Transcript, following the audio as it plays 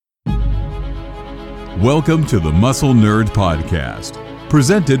Welcome to the Muscle Nerd Podcast,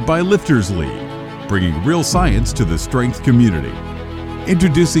 presented by Lifters League, bringing real science to the strength community.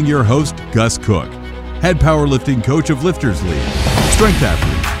 Introducing your host, Gus Cook, head powerlifting coach of Lifters League, strength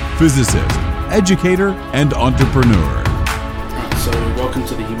athlete, physicist, educator, and entrepreneur. So welcome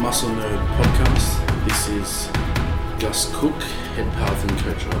to the Muscle Nerd Podcast. This is Gus Cook, head powerlifting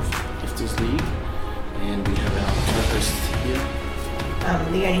coach of Lifters League, and we have our co-host here.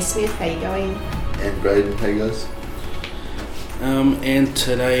 Leonie Smith, how you going? And Braden, how you guys? And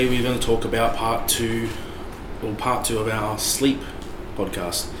today we're going to talk about part two of our sleep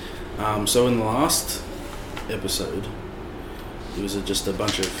podcast. So in the last episode, it was just a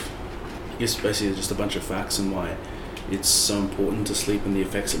bunch of facts and why it's so important to sleep and the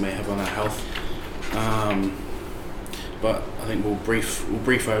effects it may have on our health. But I think we'll brief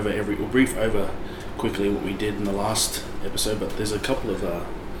over quickly what we did in the last episode. But there's a couple of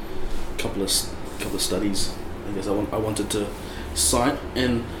studies I guess I wanted to cite,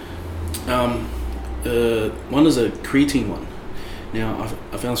 and one is a creatine one. Now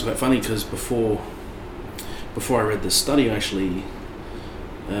I found this quite funny because before I read this study, I actually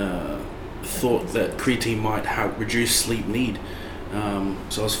thought that creatine might have reduced sleep need.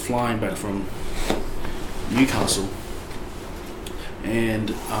 So I was flying back from Newcastle,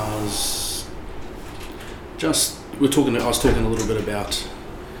 and I was talking a little bit about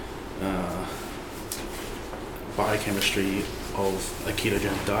biochemistry of a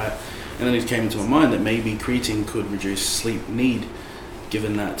ketogenic diet, and then it came into my mind that maybe creatine could reduce sleep need,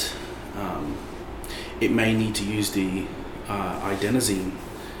 given that it may need to use the adenosine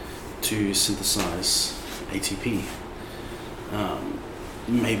to synthesize ATP.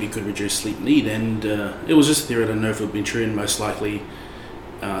 Maybe could reduce sleep need, and it was just a theory. I don't know if it would be true, and most likely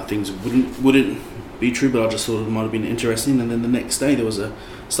things wouldn't be true, but I just thought it might have been interesting. And then the next day there was a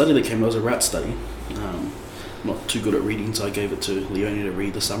study that came. It was a rat study. Not too good at reading, so I gave it to Leonie to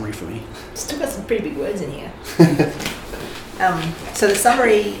read the summary for me. Still got some pretty big words in here. So the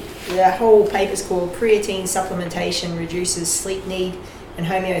summary, the whole paper is called Creatine Supplementation Reduces Sleep Need and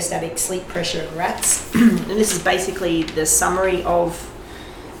Homeostatic Sleep Pressure in Rats. And this is basically the summary of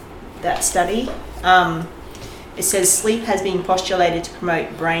that study. It says sleep has been postulated to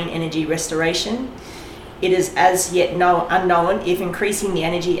promote brain energy restoration. It is as yet unknown if increasing the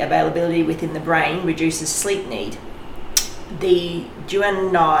energy availability within the brain reduces sleep need. The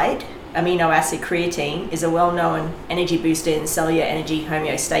guanide amino acid creatine is a well-known energy booster in cellular energy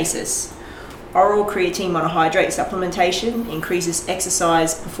homeostasis. Oral creatine monohydrate supplementation increases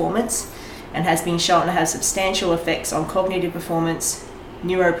exercise performance and has been shown to have substantial effects on cognitive performance,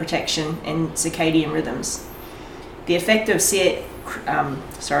 neuroprotection, and circadian rhythms. The effect of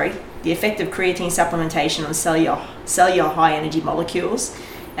creatine supplementation on cellular high energy molecules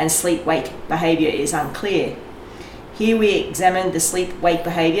and sleep-wake behavior is unclear. Here we examined the sleep-wake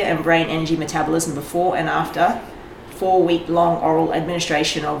behavior and brain energy metabolism before and after 4-week-long oral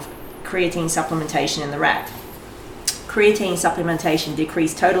administration of creatine supplementation in the rat. Creatine supplementation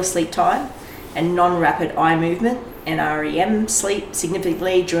decreased total sleep time and non-rapid eye movement and REM sleep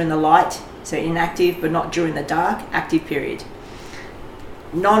significantly during the light, so inactive but not during the dark, active period.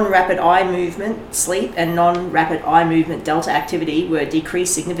 Non-rapid eye movement sleep and non-rapid eye movement delta activity were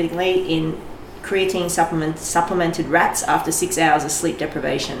decreased significantly in creatine supplemented rats after 6 hours of sleep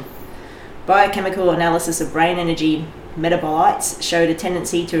deprivation. Biochemical analysis of brain energy metabolites showed a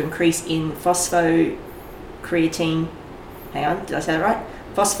tendency to increase in phosphocreatine after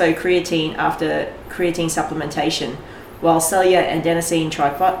creatine supplementation, while cellular adenosine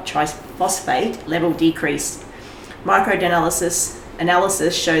triphosphate level decreased.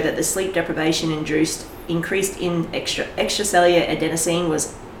 Analysis showed that the sleep deprivation increased in extracellular adenosine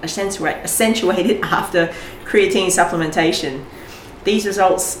was accentuated after creatine supplementation. These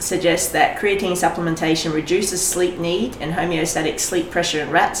results suggest that creatine supplementation reduces sleep need and homeostatic sleep pressure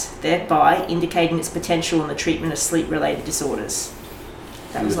in rats, thereby indicating its potential in the treatment of sleep-related disorders.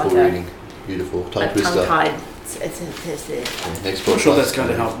 That was like reading. Beautiful. Tongue twister. Tongue-tied. I'm sure that's going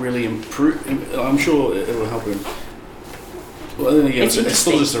to help really improve. I'm sure it will help him. Well, then again, it's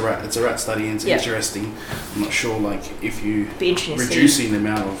still just a rat. It's a rat study, and it's interesting. I'm not sure, if you reducing the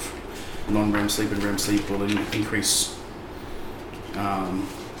amount of non-REM sleep and REM sleep will increase.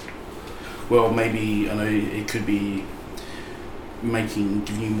 Maybe I know it could be giving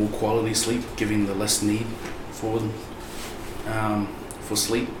you more quality sleep, giving the less need for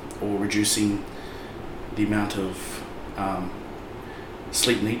sleep, or reducing the amount of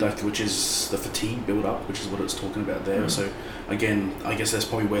sleep need, which is the fatigue build up, which is what it's talking about there. So again, I guess that's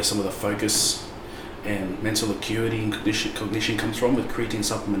probably where some of the focus and mental acuity and cognition comes from with creatine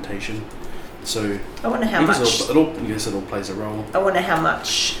supplementation. So I wonder how I guess much. I guess it all plays a role. I wonder how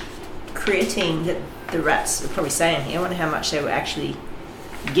much creatine that the rats are probably saying here. I wonder how much they were actually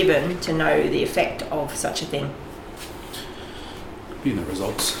given to know the effect of such a thing. In the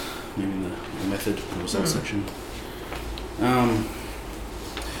results, maybe in the method, the results section.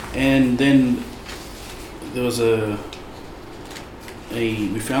 And then there was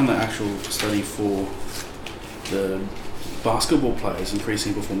we found the actual study for the basketball players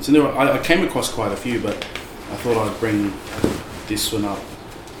increasing performance. And I came across quite a few, but I thought I'd bring this one up,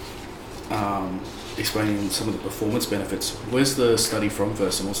 explaining some of the performance benefits. Where's the study from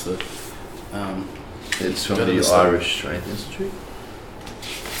first, and what's the... It's from the Irish Strength Institute.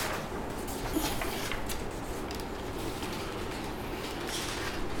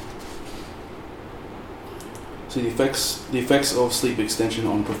 So the effects of sleep extension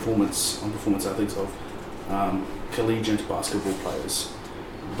on performance athletes of collegiate basketball players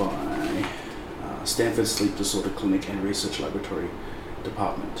by Stanford Sleep Disorder Clinic and Research Laboratory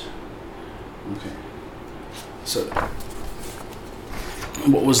Department. Okay. So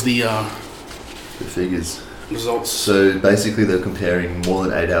what was the figures? Results? So basically they're comparing more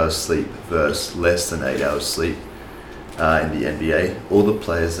than 8 hours sleep versus less than 8 hours sleep in the NBA. All the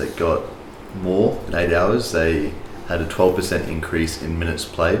players that got more than 8 hours, they had a 12% increase in minutes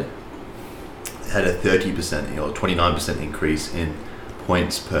played, had a 30% or 29% increase in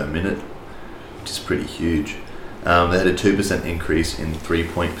points per minute, which is pretty huge. They had a 2% increase in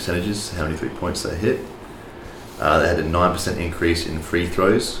 3-point percentages, how many 3 points they hit. They had a 9% increase in free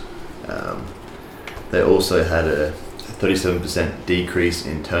throws. They also had a 37% decrease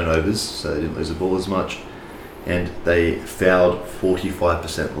in turnovers, so they didn't lose the ball as much, and they fouled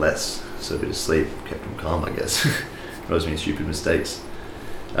 45% less. So a bit of sleep kept them calm, I guess. Not as many stupid mistakes.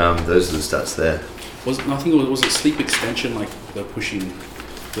 Those are the stats there. Was it sleep extension, like were they pushing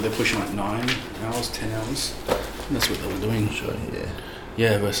like 9 hours, 10 hours? That's what they were doing. Sure, yeah.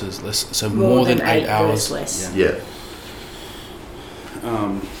 Yeah, versus less. So more than 8 hours. Less. Yeah.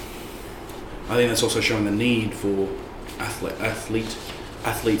 I think that's also showing the need for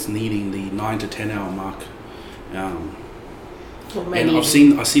athletes needing the 9 to 10 hour mark. And I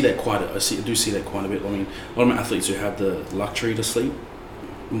see that quite a bit. I mean, a lot of my athletes who have the luxury to sleep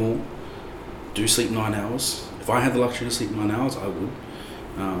more do sleep 9 hours. If I had the luxury to sleep 9 hours, I would.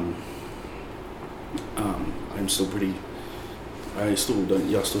 I'm still pretty. I still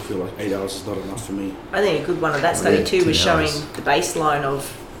feel like 8 hours is not enough for me. I think a good one of that study too was showing the baseline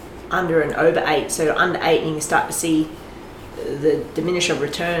of under and over 8. So under 8, you can start to see the diminish of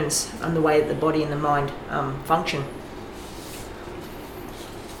returns on the way that the body and the mind function.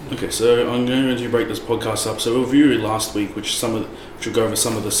 Okay, so I'm going to break this podcast up. So we'll review it last week, which will go over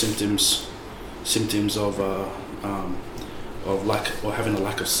some of the symptoms of lack or having a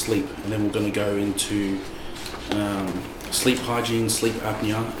lack of sleep, and then we're going to go into sleep hygiene, sleep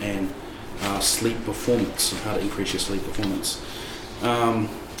apnea, and sleep performance, how to increase your sleep performance.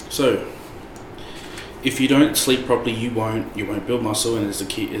 So if you don't sleep properly, you won't build muscle, and is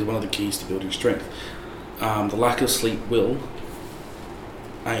one of the keys to building strength. The lack of sleep will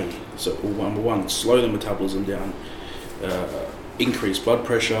number one, slow the metabolism down, increase blood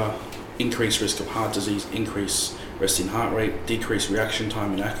pressure, increase risk of heart disease, increase resting heart rate, decrease reaction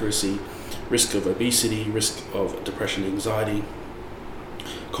time and accuracy, risk of obesity, risk of depression and anxiety,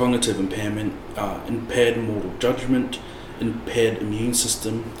 cognitive impairment, impaired moral judgment, impaired immune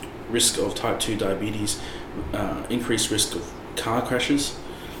system, risk of type 2 diabetes, increased risk of car crashes.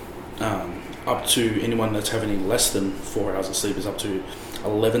 Up to anyone that's having less than 4 hours of sleep is up to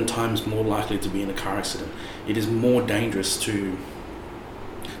 11 times more likely to be in a car accident. It is more dangerous to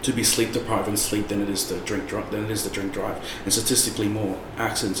be sleep deprived and sleep than it is to drink drive. And statistically, more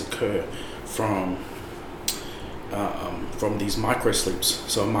accidents occur from these micro sleeps.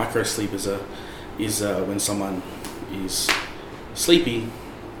 So a micro sleep is when someone is sleepy.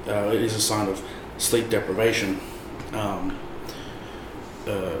 It is a sign of sleep deprivation.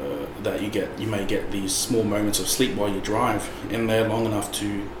 That you may get these small moments of sleep while you drive, and they're long enough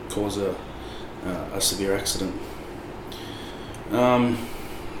to cause a severe accident.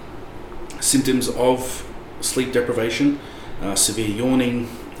 Symptoms of sleep deprivation: severe yawning,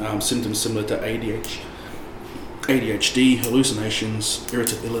 symptoms similar to ADHD, hallucinations,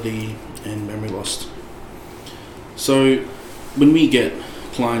 irritability, and memory loss. So when we get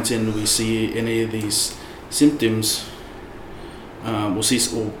clients in, we see any of these symptoms. We'll see,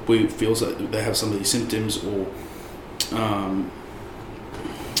 or we feel that they have some of these symptoms or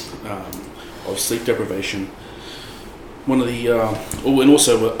of sleep deprivation. One of the, and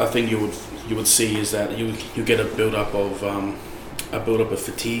also a thing you would see is that you get a build up of a build-up of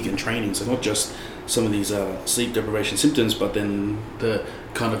fatigue and training. So not just some of these sleep deprivation symptoms, but then the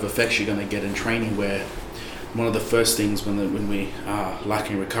kind of effects you're going to get in training, where one of the first things when we are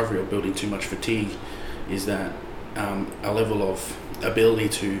lacking recovery or building too much fatigue is that a level of ability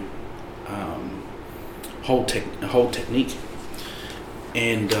to hold technique,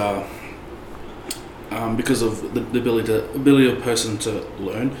 and because of the ability of a person to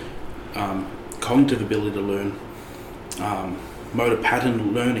learn, cognitive ability to learn, motor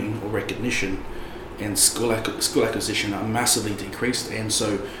pattern learning or recognition, and skill acquisition are massively decreased. And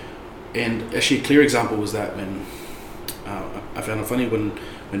actually a clear example was that when I found it funny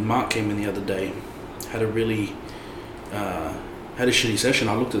when Mark came in the other day, had a really had a shitty session.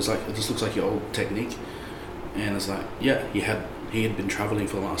 I looked at it, like, it just looks like your old technique, and it's like, yeah, he had been traveling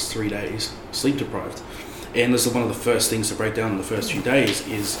for the last 3 days, sleep deprived, and this is one of the first things to break down in the first few days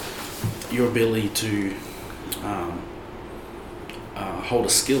is your ability to hold a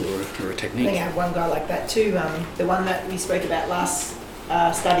skill or a technique. I think I had one guy like that too. The one that we spoke about last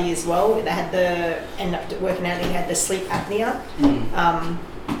study as well. They had ended up working out. He had the sleep apnea.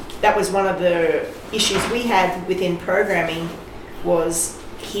 That was one of the issues we had within programming. Was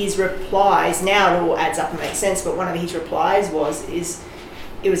his replies, now it all adds up and makes sense, but one of his replies is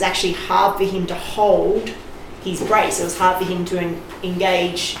it was actually hard for him to hold his brace. It was hard for him to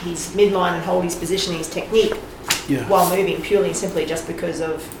engage his midline and hold his position, his technique, while moving, purely and simply just because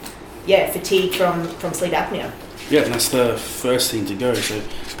of fatigue from sleep apnea. Yeah, and that's the first thing to go. So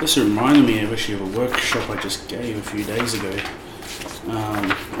this reminded me of a workshop I just gave a few days ago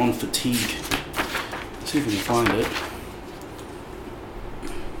on fatigue. Let's see if we can find it.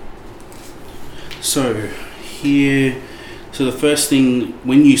 So the first thing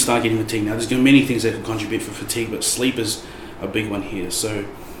when you start getting fatigue, now there's going to be many things that can contribute for fatigue, but sleep is a big one here. So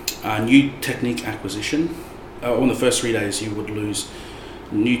new technique acquisition. On the first 3 days you would lose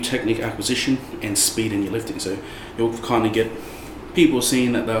new technique acquisition and speed in your lifting. So you'll kind of get people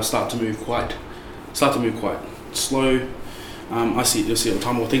seeing that they'll start to move quite slow. You'll see all the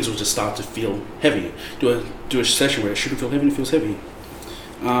time, or things will just start to feel heavy. Do a session where it shouldn't feel heavy and it feels heavy.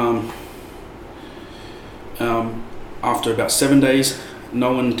 After about 7 days,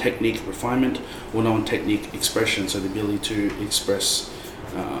 known technique refinement or known technique expression, so the ability to express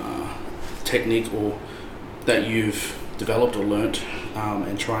technique or that you've developed or learnt,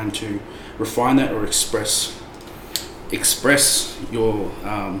 and trying to refine that or express your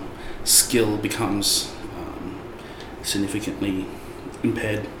skill becomes significantly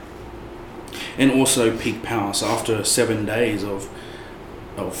impaired. And also peak power. So after 7 days of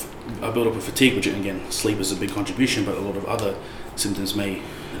a build up of fatigue, which again, sleep is a big contribution, but a lot of other symptoms a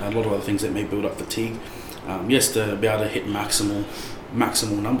lot of other things that may build up fatigue. Yes, to be able to hit maximal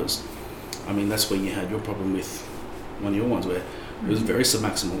numbers. I mean, that's where you had your problem with one of your ones, where it was very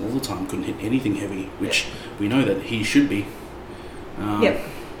submaximal all the time, couldn't hit anything heavy, which we know that he should be.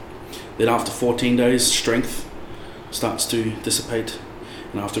 Then after 14 days, strength starts to dissipate,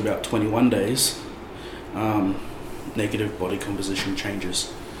 and after about 21 days, negative body composition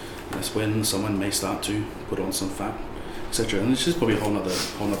changes. That's when someone may start to put on some fat, etc. And this is probably a whole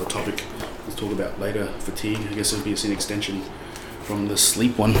nother topic we'll talk about later. Fatigue, I guess it'll be an extension from the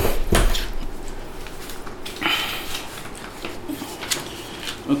sleep one.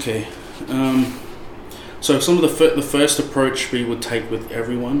 Okay, so some of the first approach we would take with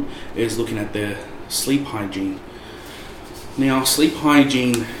everyone is looking at their sleep hygiene. Now, sleep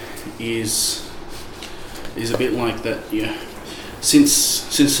hygiene is a bit like that. Yeah, since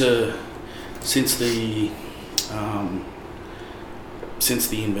the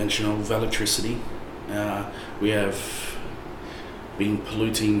invention of electricity, we have been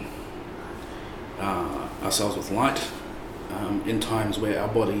polluting ourselves with light in times where our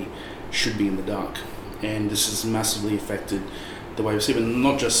body should be in the dark, and this has massively affected the way we sleep, and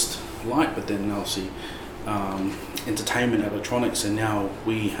not just light, but then obviously entertainment, electronics, and now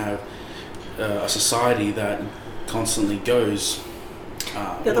we have a society that constantly goes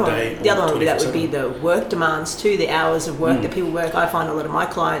the other one would be the work demands too, the hours of work that people work. I find a lot of my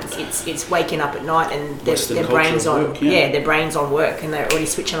clients, it's waking up at night and their brains on work, their brains on work, and they're already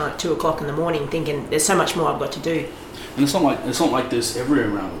switching on at 2 o'clock in the morning, thinking there's so much more I've got to do. And it's not like this everywhere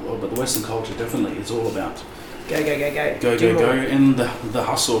around the world, but the Western culture definitely is all about go, and the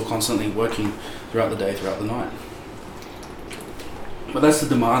hustle of constantly working throughout the day, throughout the night. But that's the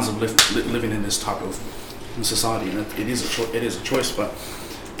demands of living in this type of society, and it is a choice. But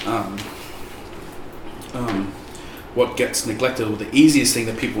what gets neglected, or the easiest thing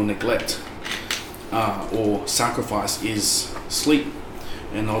that people neglect or sacrifice, is sleep.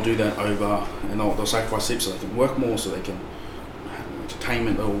 And they'll do that they'll sacrifice sleep so they can work more, so they can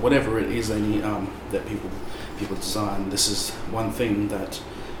entertainment or whatever it is they need, that people design. This is one thing that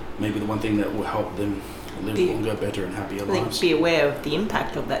maybe the one thing that will help them live longer, better, and happier lives. I think be aware of the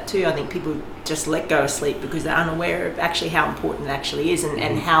impact of that too. I think people just let go of sleep because they're unaware of actually how important it actually is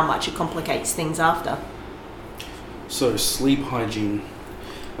and how much it complicates things after. So sleep hygiene.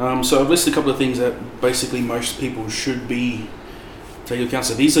 So I've listed a couple of things that basically most people should be taking account.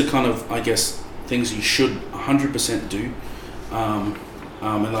 So these are kind of, I guess, things you should 100% do. And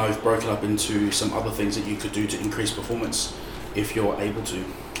I've broken up into some other things that you could do to increase performance if you're able to.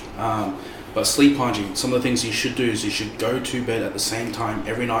 But sleep hygiene, some of the things you should do is you should go to bed at the same time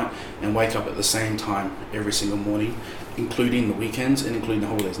every night and wake up at the same time every single morning, including the weekends and including the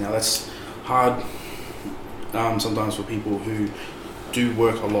holidays. Now that's hard sometimes for people who do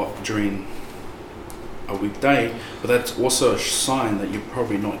work a lot during a weekday, but that's also a sign that you're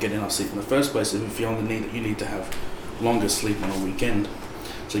probably not getting enough sleep in the first place if you're on the need that you need to have longer sleep on a weekend.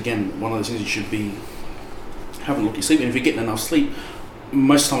 So again, one of those things you should be having a look at your sleep, and if you're getting enough sleep,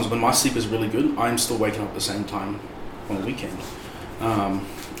 most times when my sleep is really good, I'm still waking up at the same time on the weekend.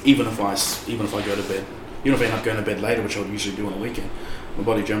 Even if I go to bed, even if I end up going to bed later, which I would usually do on the weekend, my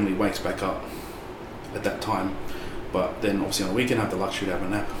body generally wakes back up at that time. But then obviously on the weekend I have the luxury to have a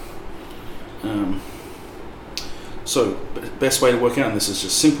nap. So best way to work out, and this is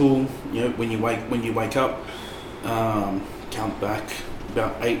just simple, when you wake up, count back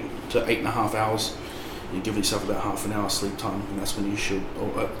about 8 to 8.5 hours. You give yourself about half an hour sleep time, and that's when you should,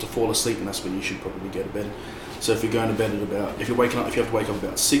 or to fall asleep, and that's when you should probably go to bed. So if you're going to bed at about, if you have to wake up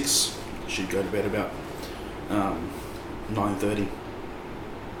about 6, you should go to bed about 9:30.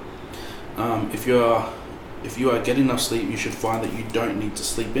 If you are getting enough sleep, you should find that you don't need to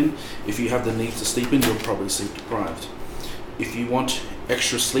sleep in. If you have the need to sleep in, you're probably sleep deprived. If you want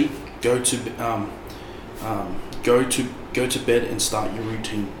extra sleep, go to bed and start your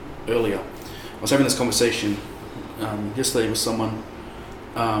routine earlier. I was having this conversation yesterday with someone,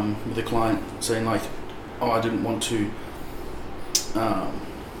 with a client, saying like, I didn't want to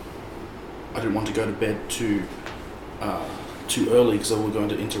go to bed too early because they were going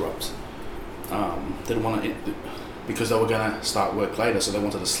to interrupt. Didn't want to, because they were going to start work later, so they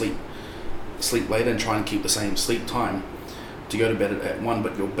wanted to sleep later and try and keep the same sleep time to go to bed at 1.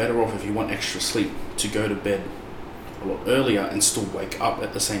 But you're better off if you want extra sleep to go to bed a lot earlier and still wake up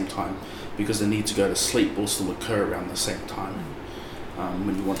at the same time, because the need to go to sleep will still occur around the same time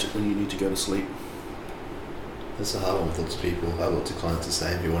when you need to go to sleep. That's a hard one with lots of people. I have lots of clients the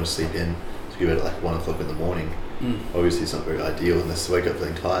same who want to sleep in to go to bed at like 1 o'clock in the morning. Obviously it's not very ideal unless they wake up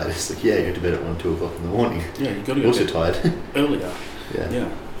feeling tired. It's like, you go to bed at 1, 2 o'clock in the morning. Yeah, you got to go also to bed tired. earlier. Yeah.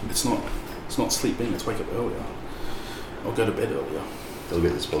 It's not sleeping, it's wake up earlier. Or go to bed earlier. They'll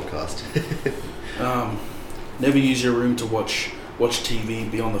get this podcast. Never use your room to watch TV,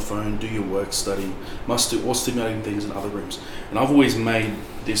 be on the phone, do your work, study. Must do all stimulating things in other rooms. And I've always made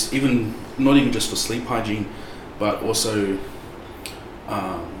this, not even just for sleep hygiene, but also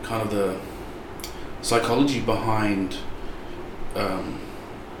kind of the psychology behind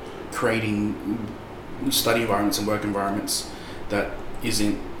creating study environments and work environments that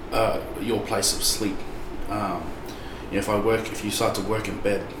isn't your place of sleep. If you start to work in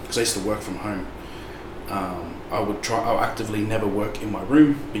bed, because I used to work from home, I'll actively never work in my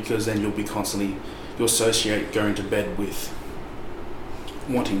room, because then you'll associate going to bed with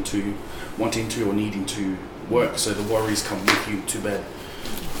wanting to or needing to work, so the worries come with you to bed.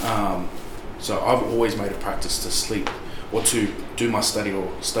 So I've always made a practice to sleep or to do my study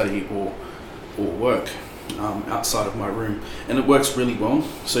or work outside of my room, and it works really well.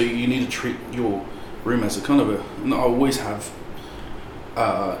 So you need to treat your room as a kind of and I always have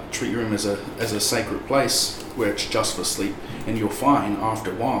treat your room as a sacred place where it's just for sleep, and you'll find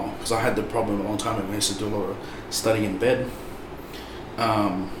after a while, because I had the problem a long time ago when I used to do a lot of study in bed,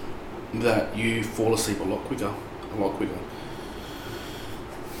 that you fall asleep a lot quicker.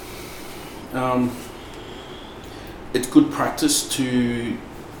 It's good practice to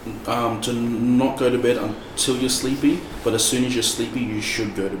not go to bed until you're sleepy, but as soon as you're sleepy, you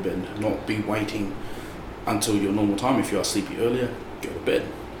should go to bed, not be waiting until your normal time. If you are sleepy earlier, go to bed.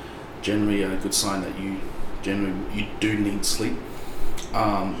 Generally a good sign that you do need sleep.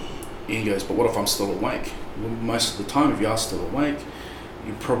 Ian goes, but what if I'm still awake? Well, most of the time, if you are still awake,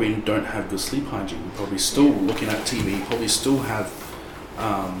 you probably don't have good sleep hygiene. You're probably still looking at TV. You probably still have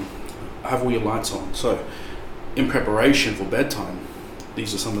all your lights on. So in preparation for bedtime,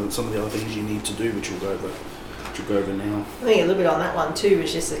 these are some of the other things you need to do, which we'll go over now. I think a little bit on that one too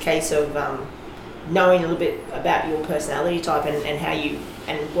is just a case of knowing a little bit about your personality type and how you,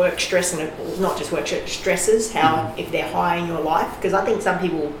 and work stress, and not just work stresses, how if they're high in your life, because I think some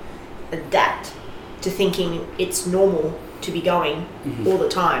people adapt to thinking it's normal to be going all the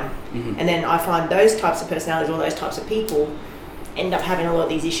time, and then I find those types of personalities or those types of people end up having a lot of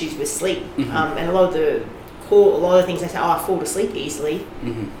these issues with sleep, and a lot of things they say, I fall asleep easily,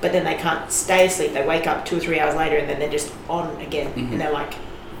 but then they can't stay asleep. They wake up 2 or 3 hours later and then they're just on again, and they're like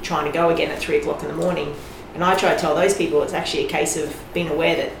trying to go again at 3 o'clock in the morning. And I try to tell those people it's actually a case of being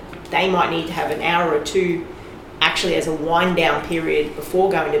aware that they might need to have an hour or two actually as a wind down period before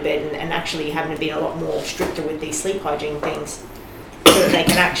going to bed, and actually having to be a lot more stricter with these sleep hygiene things so that they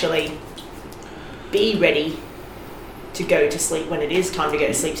can actually be ready to go to sleep when it is time to go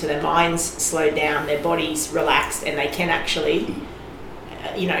to sleep, so their mind's slowed down, their body's relaxed, and they can actually,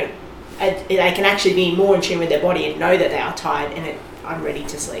 they can actually be more in tune with their body and know that they are tired and I'm ready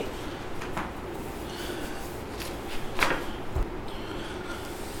to sleep.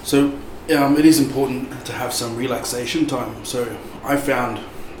 So it is important to have some relaxation time. So I found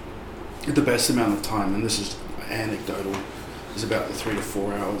the best amount of time, and this is anecdotal, is about the 3 to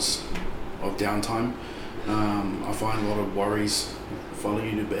 4 hours of downtime. I find a lot of worries follow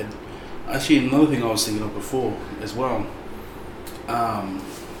you to bed. Actually, another thing I was thinking of before as well, and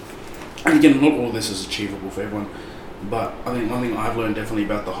again, not all of this is achievable for everyone, but I think one thing I've learned definitely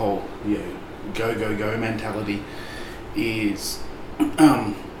about the whole go mentality is,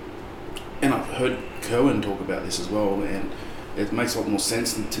 and I've heard Kerwin talk about this as well, and it makes a lot more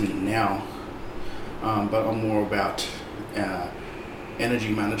sense to me now, but I'm more about energy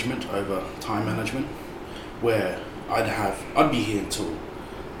management over time management, where I'd be here until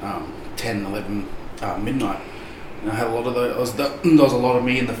 10, 11 midnight, and I had a lot of those. There was a lot of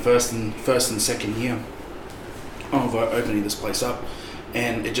me in the first and second year of opening this place up,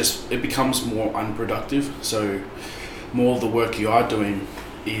 and it becomes more unproductive. So more of the work you are doing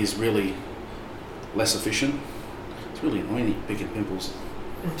is really less efficient. It's really annoying that you're picking pimples.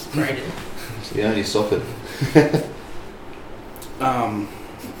 It's braided. Yeah, you stop it.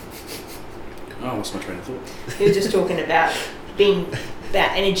 I lost my train of thought. You were just talking about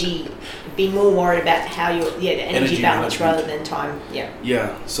energy, being more worried about how the energy balance rather than time. Yeah.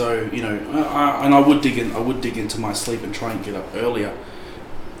 Yeah. So I would dig into my sleep and try and get up earlier,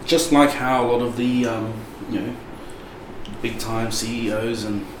 just like how a lot of the big time CEOs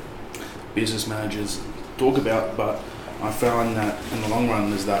and business managers talk about. But I found that in the long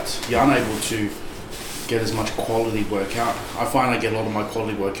run is that you're unable to get as much quality work out. I find I get a lot of my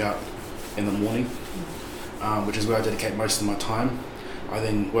quality work out in the morning, which is where I dedicate most of my time. I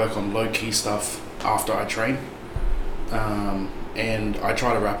then work on low-key stuff after I train, and I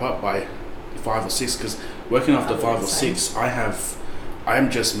try to wrap up by 5 or 6, because working after 5 or 6, I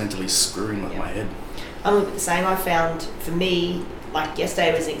am just mentally screwing with my head. I'm a little bit the same. I found, for me, like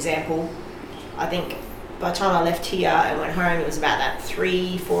yesterday was an example, I think by the time I left here and went home, it was about that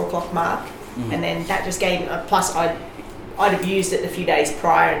 3-4 o'clock mark, and then that just gave, plus I'd abused it the few days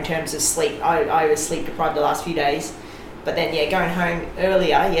prior in terms of sleep. I was sleep deprived the last few days. But then, going home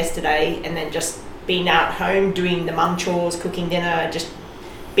earlier yesterday and then just being at home, doing the mum chores, cooking dinner, just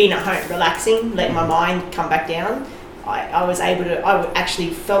being at home, relaxing, letting my mind come back down. I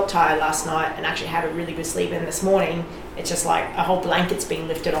actually felt tired last night and actually had a really good sleep. And this morning, it's just like a whole blanket's being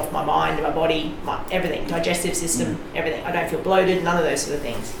lifted off my mind, my body, everything, digestive system, everything. I don't feel bloated, none of those sort of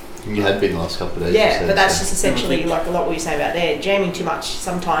things. You had been the last couple of days. Yeah, but that's just essentially like a lot what you say about there. Jamming too much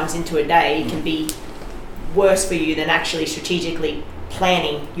sometimes into a day can be worse for you than actually strategically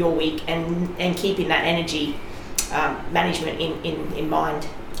planning your week and keeping that energy management in mind.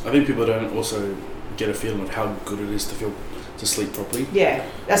 I think people don't also get a feeling of how good it is to sleep properly. Yeah,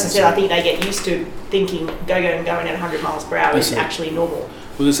 that's what I said. I think they get used to thinking going at 100 miles per hour is actually normal.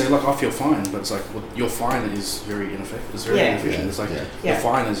 Well, they say, like, I feel fine, but it's like, well, your fine is very ineffective. It's very inefficient. It's like, your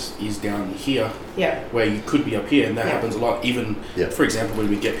fine is down here, where you could be up here, and that happens a lot. Even, for example, when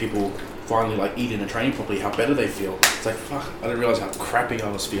we get people finally, like, eating and training properly, how better they feel. It's like, fuck, I didn't realise how crappy I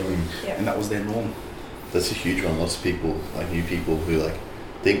was feeling, and that was their norm. That's a huge one. Lots of people, like new people who, like,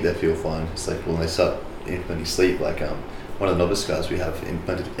 think they feel fine. It's like, when they start implementing sleep, like, one of the novice guys we have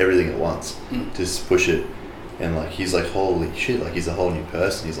implemented everything at once, just push it. And like he's like, holy shit, like he's a whole new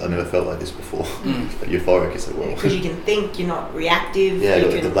person. He's like, I never felt like this before. Like euphoric. It's like, well, because you can think, you're not reactive. Yeah, you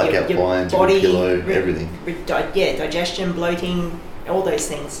can, the blackout blinds, your pillow, everything. Digestion, bloating, all those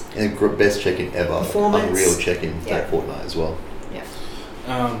things. And best check-in ever. Performance. Unreal check-in that fortnight as well. Yeah.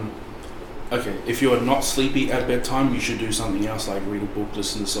 Okay, if you're not sleepy at bedtime, you should do something else, like read a book,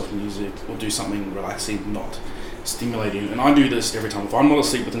 listen to soft music, or do something relaxing, not stimulating. And I do this every time. If I'm not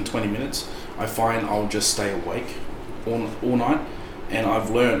asleep within 20 minutes, I find I'll just stay awake all night. And I've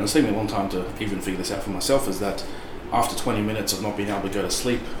learned, it's taken me a long time to even figure this out for myself, is that after 20 minutes of not being able to go to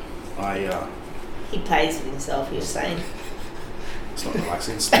sleep, He plays with himself, he was saying. It's not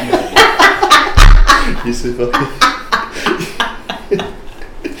relaxing, it's stimulating. You're super.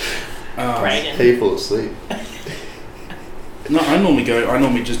 Brayden. How you fall asleep? No, I normally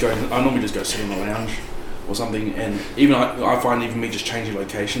just go sit on the lounge or something, and even I find even me just changing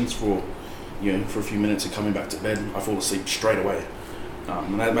locations for a few minutes and coming back to bed, I fall asleep straight away,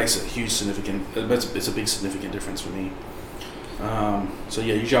 and that makes a it's a big significant difference for me. So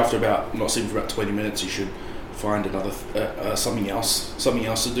yeah, usually after not sleeping for about 20 minutes, you should find another something else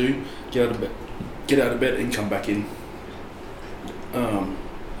to do. Get out of bed and come back in.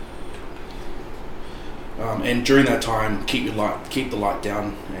 And during that time, keep the light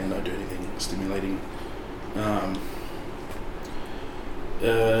down, and don't do anything stimulating.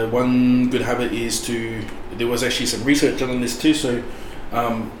 One good habit is there was actually some research done on this too, so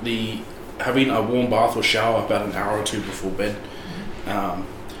having a warm bath or shower about an hour or two before bed,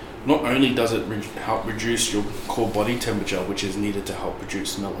 not only does it help reduce your core body temperature, which is needed to help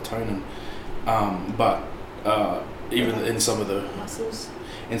produce melatonin, but even in some of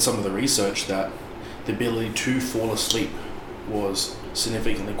the research, that the ability to fall asleep was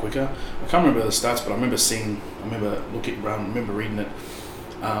significantly quicker. I can't remember the stats, but I remember looking around, remember reading it,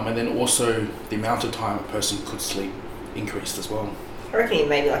 and then also the amount of time a person could sleep increased as well. I reckon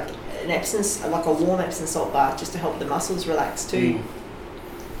maybe like a warm Epsom salt bath, just to help the muscles relax too.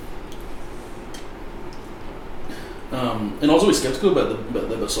 And I was always skeptical about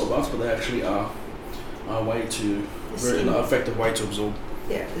the salt baths, but they actually are a way to very effective way to absorb.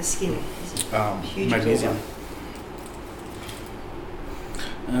 Yeah, the skin is huge magnesium.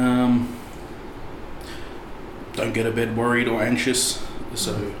 Don't get to bed worried or anxious.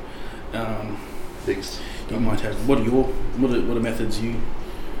 So, Fixed. You might have. What are methods you?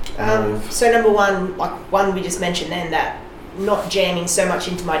 So number one we just mentioned then, that not jamming so much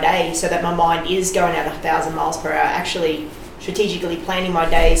into my day so that my mind is going at 1,000 miles per hour. Actually, strategically planning my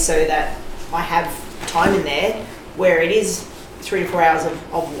day so that I have time in there where it is 3 to 4 hours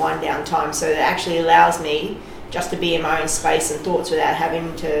of wind down time, so that actually allows me just to be in my own space and thoughts without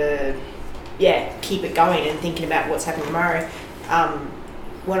having to keep it going and thinking about what's happening tomorrow.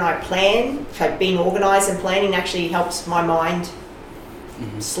 When I plan, so being organised and planning actually helps my mind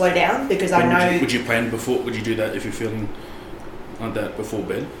slow down, because I know... Would you plan before? Would you do that if you're feeling like that before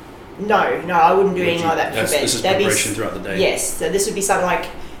bed? No, I wouldn't do anything like that before bed. This is preparation throughout the day? Yes, so this would be something like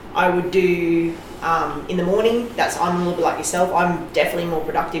I would do in the morning. I'm a little bit like yourself. I'm definitely more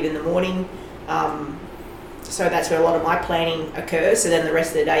productive in the morning. So that's where a lot of my planning occurs. So then the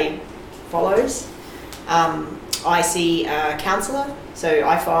rest of the day follows. I see a counsellor. So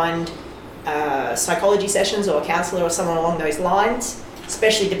I find psychology sessions or a counsellor or someone along those lines,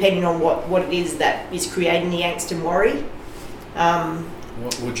 especially depending on what it is that is creating the angst and worry.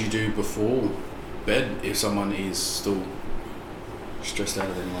 What would you do before bed if someone is still stressed out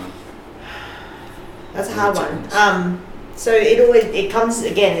of their mind? That's a hard one. So it comes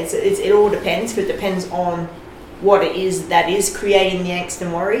again. It all depends, because it depends on what it is that is creating the angst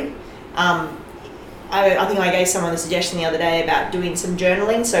and worry. I think I gave someone the suggestion the other day about doing some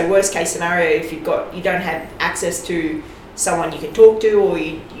journaling. So worst case scenario, if you don't have access to someone you can talk to, or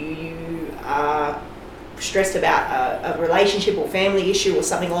you are stressed about a relationship or family issue or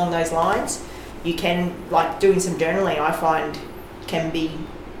something along those lines, you can, like, doing some journaling, I find can be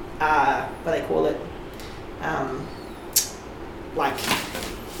what they call it, like,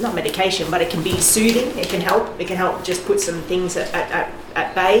 not medication, but it can be soothing. It can help just put some things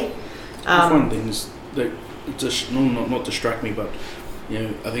at bay. I find things that just not distract me, but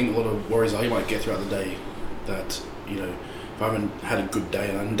I think a lot of worries I might get throughout the day, that if I haven't had a good day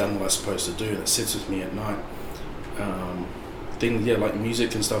and I haven't done what I'm supposed to do, that sits with me at night. Things like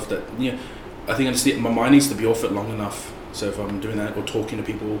music and stuff, that I think my mind needs to be off it long enough. So if I'm doing that, or talking to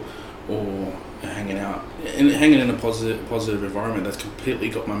people, or hanging in a positive environment, that's completely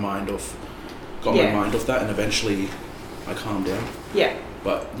got my mind off that, and eventually I calm down. Yeah.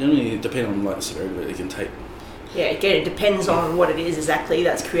 But depending on the severity of it can take. Yeah, again, it depends on what it is exactly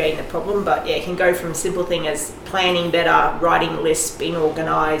that's creating the problem. But it can go from simple thing as planning better, writing lists, being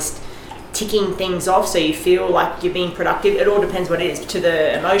organised, ticking things off so you feel like you're being productive. It all depends what it is. To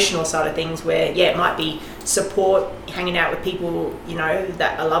the emotional side of things, where it might be support, hanging out with people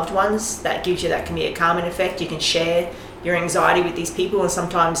that are loved ones. That can be a calming effect. You can share your anxiety with these people, and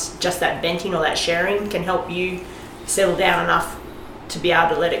sometimes just that venting or that sharing can help you settle down enough to be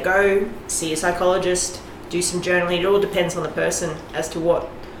able to let it go, see a psychologist, do some journaling. It all depends on the person as to what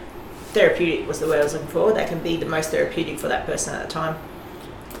therapeutic was the word I was looking for. That can be the most therapeutic for that person at the time.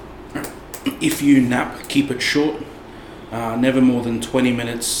 If you nap, keep it short. Never more than 20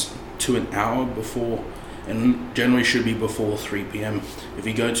 minutes to an hour before, and generally should be before 3 p.m. If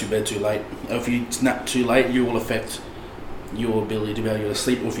you go to bed too late, if you nap too late, you will affect your ability to be able to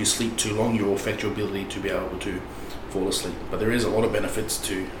sleep, or if you sleep too long, you will affect your ability to be able to fall asleep. But there is a lot of benefits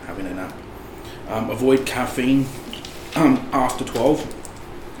to having a nap. Avoid caffeine after 12.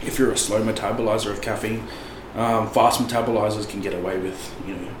 If you're a slow metabolizer of caffeine, fast metabolizers can get away with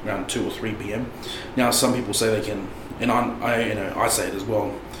around 2 or 3 p.m. Now some people say they can, and I say it as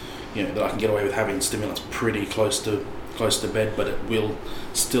well, that I can get away with having stimulants pretty close to bed, but it will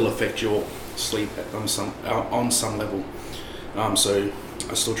still affect your sleep on some level. So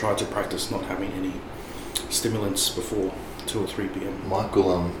I still try to practice not having any stimulants before 2 or 3 p.m.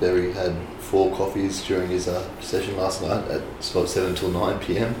 Michael Berry had 4 coffees during his session last night at 7 till 9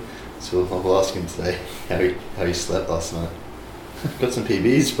 p.m. So I'll ask him today how he slept last night. Got some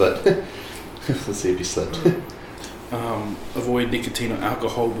PBs, but let's see if he slept. Avoid nicotine or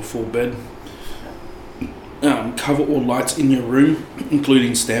alcohol before bed. Cover all lights in your room,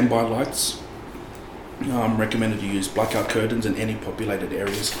 including standby lights. Recommended you use blackout curtains in any populated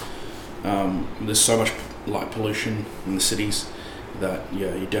areas. There's so much light pollution in the cities that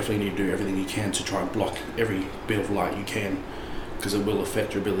you definitely need to do everything you can to try and block every bit of light you can, because it will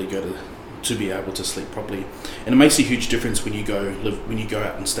affect your ability to be able to sleep properly. And it makes a huge difference when you go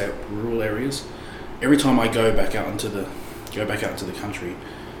out and stay at rural areas. Every time I go back out into the country,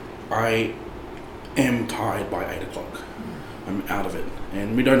 I am tired by 8 o'clock. I'm out of it,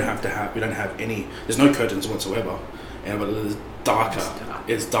 and we don't have any. There's no curtains whatsoever, but it is darker.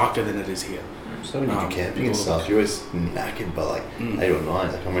 It's darker than it is here. So when you do camping and stuff, you're always knackered by 8 or 9.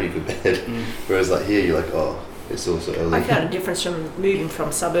 Like, I'm ready for bed. Whereas here, you're like, oh, it's also early. I found a difference from moving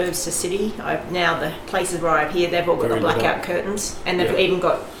from suburbs to city. Now the places where I'm here, they've all got the blackout curtains, and they've even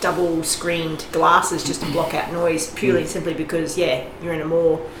got double screened glasses just to block out noise, purely simply because you're in a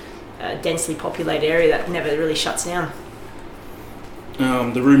more densely populated area that never really shuts down.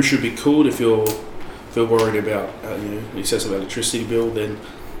 The room should be cooled. If you're worried about excessive electricity bill, then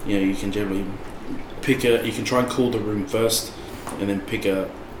you can generally you can try and cool the room first, and then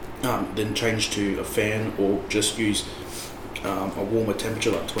then change to a fan, or just use a warmer temperature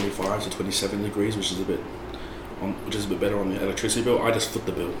like 25 to 27 degrees, which is a bit better on the electricity bill. I just foot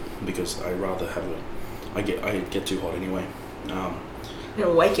the bill because I rather have I get too hot anyway.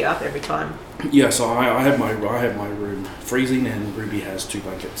 It'll wake you up every time. Yeah, so I have my room freezing, and Ruby has 2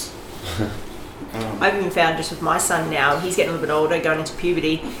 blankets. I've even found just with my son now, he's getting a little bit older, going into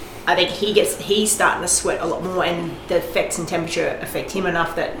puberty. I think he's starting to sweat a lot more, and the effects and temperature affect him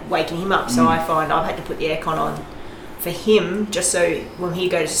enough that waking him up. So I find I've had to put the aircon on for him, just so when he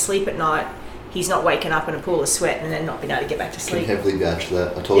goes to sleep at night, he's not waking up in a pool of sweat and then not being able to get back to sleep. I can heavily vouch for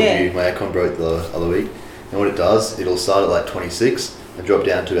that. I told you my aircon broke the other week, and what it does, it'll start at 26 and drop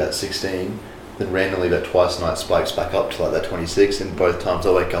down to about 16, then randomly about twice a night spikes back up to that 26, and both times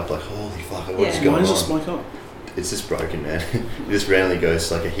I wake up like, holy fuck, what's going on? Why does it spike up? It's just broken, man. It just randomly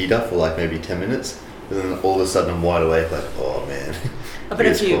goes like a heater for maybe 10 minutes, and then all of a sudden I'm wide awake like, oh man. I've got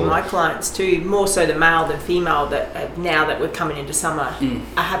a few of my clients too, more so the male than female, that now that we're coming into summer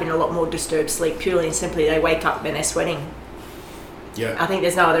are having a lot more disturbed sleep, purely and simply they wake up and they're sweating. Yeah. I think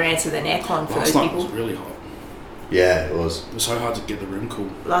there's no other answer than aircon for those people. Last night was really hot. Yeah, it was. It was so hard to get the room cool.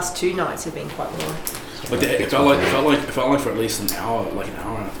 Last 2 nights have been quite warm. Like it felt like for at least an hour, like an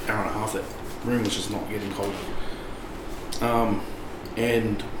hour and a half, that room was just not getting cold.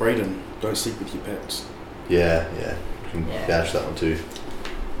 And Brayden, don't sleep with your pets. Yeah. I can vouch that one too.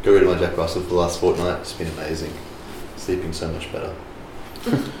 Got rid of my Jack Russell for the last fortnight. It's been amazing. Sleeping so much better.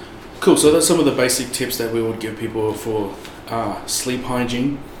 Cool. So that's some of the basic tips that we would give people for sleep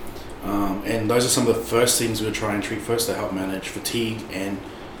hygiene. And those are some of the first things we'll try and treat first to help manage fatigue and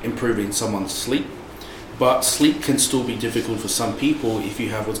improving someone's sleep. But sleep can still be difficult for some people if you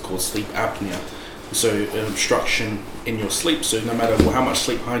have what's called sleep apnea. So an obstruction in your sleep. So no matter how much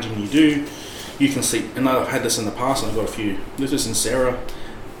sleep hygiene you do, you can sleep. And I've had this in the past, and I've got a few. This and Sarah.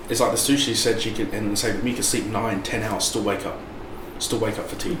 It's like the sushi said she could, and say me could sleep 9-10 hours, still wake up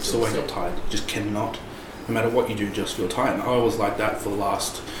fatigued, still wake up tired. Just cannot. No matter what you do, just feel tired. And I was like that for the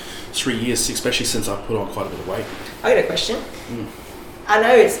last 3 years, especially since I've put on quite a bit of weight. I got a question. I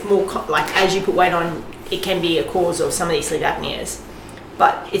know it's more as you put weight on, it can be a cause of some of these sleep apneas,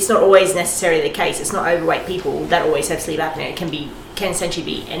 but it's not always necessarily the case. It's not overweight people that always have sleep apnea. It can essentially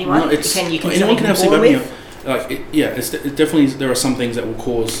be anyone. No, anyone can have sleep apnea. It's definitely, there are some things that will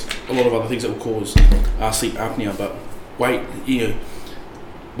cause, a lot of other things that will cause sleep apnea, but weight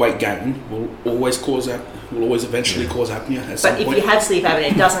gain will always eventually cause apnea at some But if point. you have sleep apnea,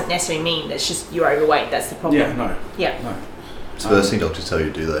 it doesn't necessarily mean that's just you're overweight. That's the problem. Yeah, no. Yeah. No. It's the first thing doctors tell you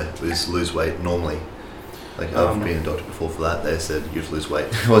to do though, is lose weight normally. Like I've been a doctor before for that, they said you have to lose weight.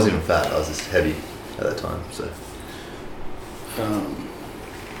 I wasn't even fat, I was just heavy at that time, so.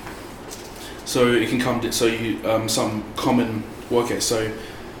 So it can come to, some common,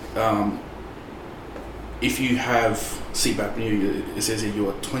 if you have sleep apnea, it says that you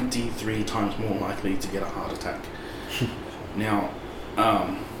are 23 times more likely to get a heart attack. Now,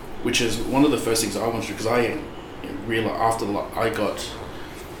 which is one of the first things I went through, because I realized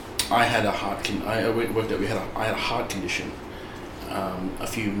I had a heart I had a heart condition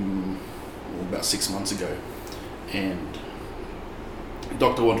about 6 months ago, and the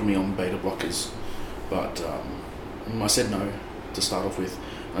doctor wanted me on beta blockers, but I said no to start off with.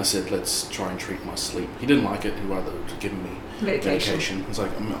 I said, let's try and treat my sleep. He didn't like it. He'd rather give me medication. It's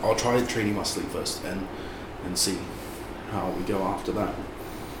like, I'll try treating my sleep first and see how we go after that.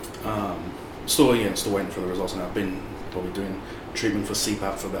 Still waiting for the results now. I've been probably doing treatment for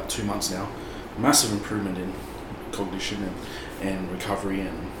CPAP for about 2 months now. Massive improvement in cognition and recovery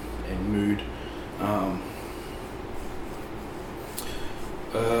and mood.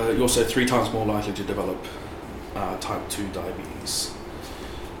 You're also 3 times more likely to develop type 2 diabetes.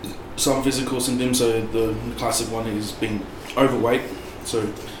 Some physical symptoms, so the classic one is being overweight.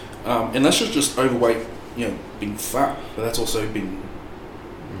 So, and that's just overweight, being fat, but that's also being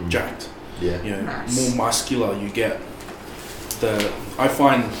jacked. Yeah. Nice. More muscular you get. I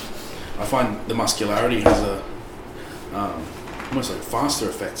find the muscularity has a almost like faster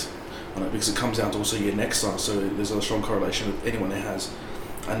effect on it, because it comes down to also your neck size. So there's a strong correlation with anyone that has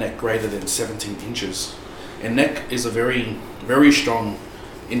a neck greater than 17 inches. And neck is a very, very strong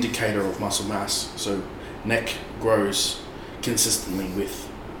indicator of muscle mass. So neck grows consistently with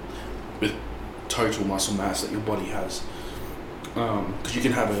total muscle mass that your body has. Because you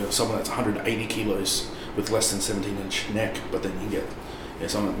can have someone that's 180 kilos with less than 17 inch neck, but then you get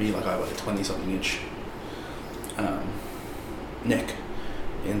someone like me, like I have like a 20 something inch neck,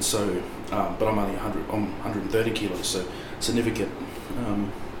 and so but I'm only 130 kilos, so significant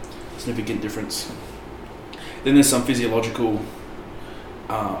difference. Then there's some physiological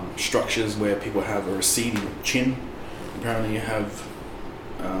structures where people have a receding chin. Apparently you have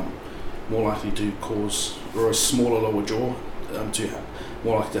more likely to cause, or a smaller lower jaw, to have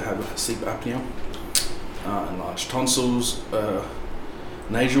more likely to have sleep apnea, enlarged tonsils,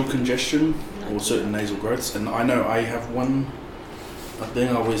 nasal congestion, or certain nasal growths. And I know I have one. I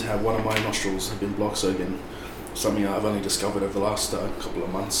think I always have one of my nostrils have been blocked. So again, something I've only discovered over the last couple of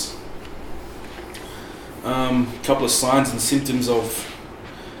months. Couple of common signs and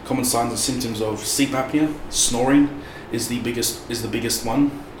symptoms of sleep apnea. Snoring is the biggest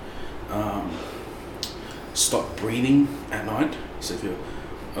one. Stop breathing at night. So if you're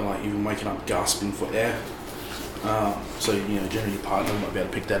even waking up gasping for air, so generally your partner might be able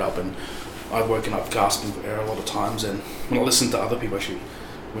to pick that up. And I've woken up gasping for air a lot of times. And when I listen to other people, actually,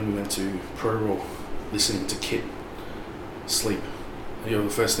 when we went to Peru, listening to Kit sleep, the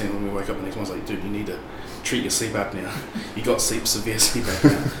first thing when we wake up the next morning, like, dude, you need to treat your sleep apnea. You got severe sleep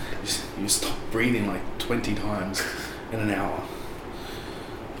apnea. You stop breathing like 20 times in an hour.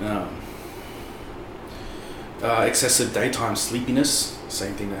 Excessive daytime sleepiness,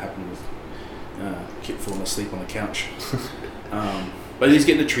 same thing that happened with Kit falling asleep on the couch. But he's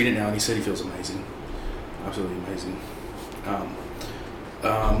getting to treat it now, and he said he feels amazing, absolutely amazing.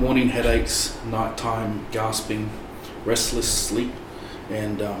 Morning headaches, nighttime gasping, restless sleep,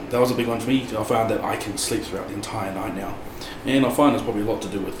 and that was a big one for me. I found that I can sleep throughout the entire night now, and I find there's probably a lot to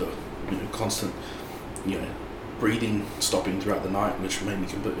do with the constant breathing stopping throughout the night, which made me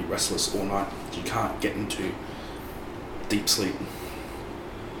completely restless all night. You can't get into deep sleep.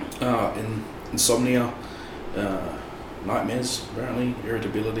 Insomnia, nightmares, apparently,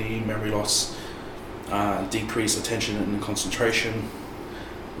 irritability, memory loss, decreased attention and concentration,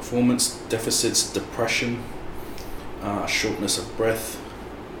 performance deficits, depression, shortness of breath.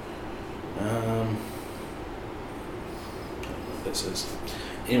 That says.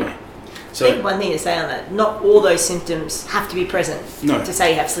 Anyway, so I think one thing to say on that, not all those symptoms have to be present to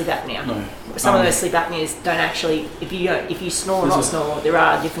say you have sleep apnea. No. Some of those sleep apneas don't actually, if you snore or not snore, there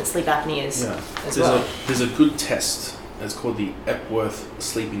are different sleep apneas as well. There's a good test. It's called the Epworth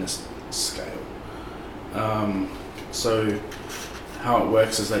Sleepiness Scale. So how it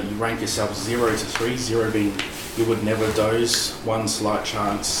works is that you rank yourself 0 to 3, 0 being you would never doze, 1 slight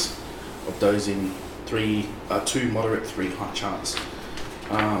chance of dozing, 2 moderate, 3 high chance.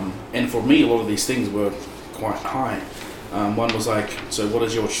 And for me, a lot of these things were quite high. One was like,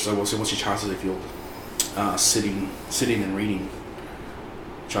 what's your chances if you're sitting and reading?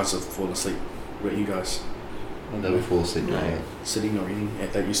 Chances of falling asleep? What you guys? I never fall asleep. No. Sitting or reading? Yeah,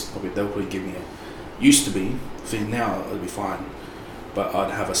 they'll probably give me used to be. See, now it'll be fine, but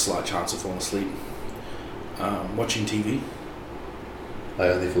I'd have a slight chance of falling asleep. Watching TV. I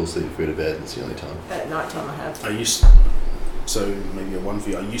only fall asleep before to bed. That's the only time. At night time I have. So maybe a 1 for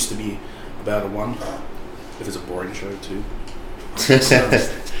you. I used to be about a 1. If it's a boring show too.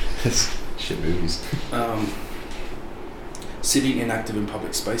 That's shit movies. Sitting inactive in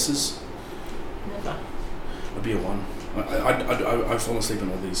public spaces. Never. I'd be a 1. I've fallen asleep in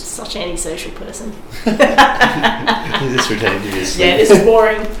all these. Such an antisocial person. You just pretending to be asleep. Yeah, this is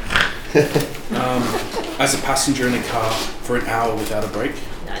boring. As a passenger in a car for an hour without a break.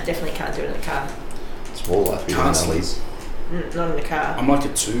 No, I definitely can't do it in the car. It's more likely Can't than sleep. Not in the car. I'm like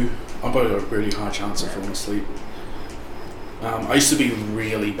a 2. I've got a really high chance of falling asleep. I used to be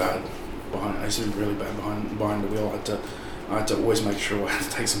really bad behind the wheel. I had to always make sure I had to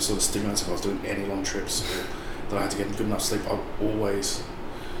take some sort of stimulants if I was doing any long trips, or that I had to get good enough sleep. I'd always.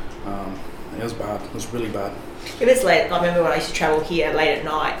 It was bad. It was really bad. If it's late, I remember when I used to travel here late at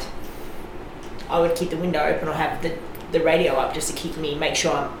night, I would keep the window open or have the radio up just to make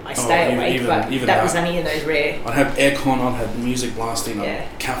sure I stay awake. Even but that. that was only in those rare. I'd have aircon, I'd have music blasting, Yeah.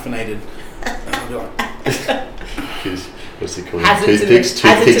 I'm caffeinated, and I'd be like, What's it called? Hazards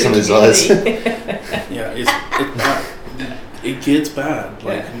Toothpicks on his eyes. yeah, it gets bad,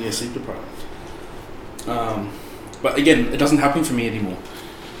 like when you're sleep deprived. But again, it doesn't happen for me anymore.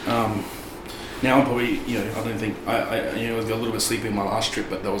 Now I'm probably, I don't think I got a little bit sleepy in my last trip,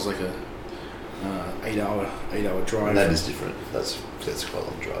 but that was like a 8-hour drive. And that is different. That's quite a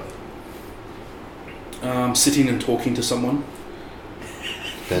long drive. Sitting and talking to someone.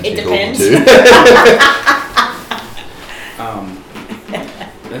 It depends.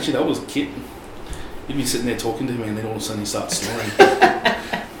 Actually, that was a kid. You'd be sitting there talking to him, and then all of a sudden he starts snoring.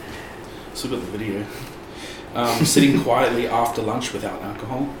 Still got the video. Sitting quietly after lunch without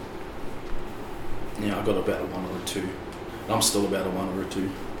alcohol. Yeah, I got about a 1 or a 2. I'm still about a 1 or a 2.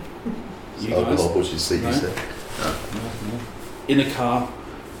 You guys? Alcohol puts you sleep, you said? No. In a car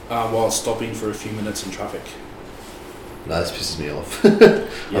while stopping for a few minutes in traffic. No, this pisses me off.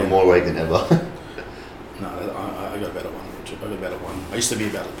 Yeah. I'm more awake than ever. No, I got about a 1 or a 2. I got about a 1. I used to be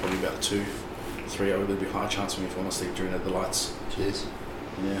probably about a 2, 3. There'd be a high chance for me falling asleep during the lights. Cheers.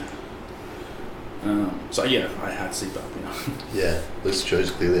 Yeah. So yeah, I had sleep apnea. Yeah, this shows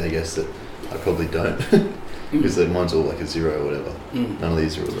clearly, I guess, that I probably don't. Because mine's all like a 0 or whatever. None of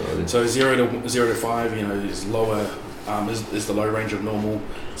these are related. So 0 to 5, is lower, is the low range of normal.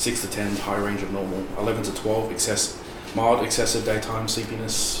 6 to 10, high range of normal. 11 to 12, mild excessive daytime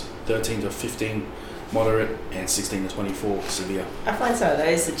sleepiness. 13 to 15, moderate, and 16 to 24, severe. I find some of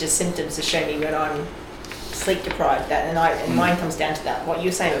those are just symptoms to show me when I'm sleep deprived. And mine comes down to that. What you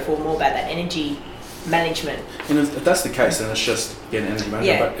were saying before, more about that energy management. And if that's the case, then it's just energy management.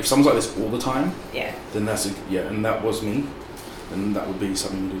 Yeah. But if someone's like this all the time, Yeah. then and that was me, then that would be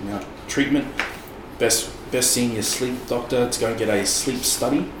something to do now. Treatment, best seeing your sleep doctor to go and get a sleep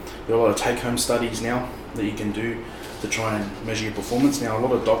study. There are a lot of take-home studies now that you can do to try and measure your performance. Now, a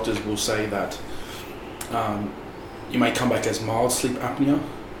lot of doctors will say that you may come back as mild sleep apnea,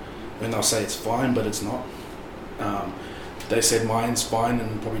 and they'll say it's fine, but it's not. They said mine's fine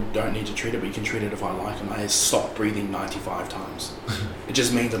and probably don't need to treat it, but you can treat it if I like, and I stopped breathing 95 times. It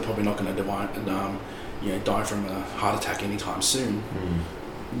just means I'm probably not going to die from a heart attack anytime soon.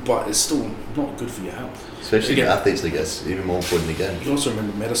 But it's still not good for your health. Especially for athletes, I guess, even more important again. You can also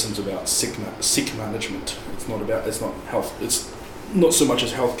remember medicine's about sick management. It's not health. It's not so much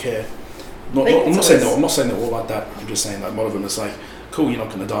as healthcare. I'm not saying they're all like that. I'm just saying that a lot of them is like, cool, you're not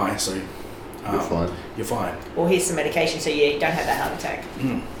going to die, so you're fine. Or here's some medication so you don't have that heart attack.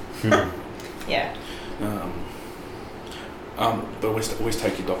 Yeah. But always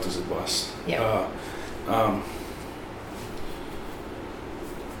take your doctor's advice. Yeah.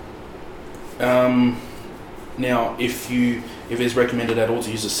 Now, if it's recommended at all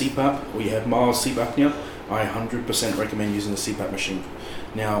to use a CPAP or you have mild sleep apnea, I 100% recommend using a CPAP machine.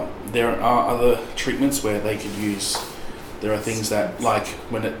 Now, there are other treatments where they could use. There are things that, like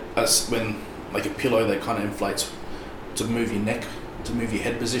when like a pillow that kind of inflates to move your neck, to move your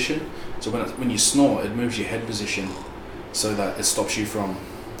head position. So when you snore, it moves your head position so that it stops you from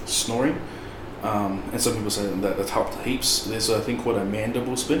snoring. And some people say that that's helped heaps. There's a thing called a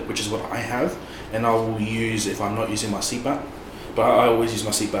mandible split, which is what I have, and I will use if I'm not using my CPAP. But I always use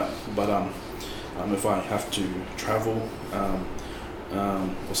my CPAP. But If I have to travel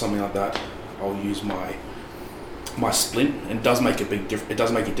or something like that, I'll use my splint, and it does make a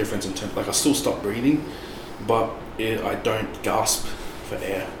difference in terms. Like, I still stop breathing, but I don't gasp for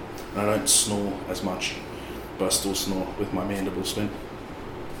air, and I don't snore as much, but I still snore with my mandible splint.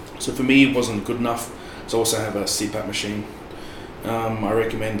 So for me, it wasn't good enough. So I also have a CPAP machine. I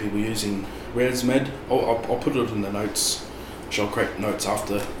recommend people using ResMed. I'll put it in the notes. I'll create notes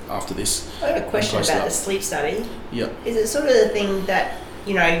after this. I have a question about the sleep study. Yeah. Is it sort of the thing that,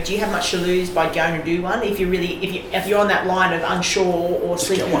 do you have much to lose by going to do one? If you're on that line of unsure or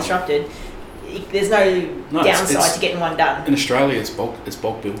sleep constructed, there's no downside to getting one done. In Australia, it's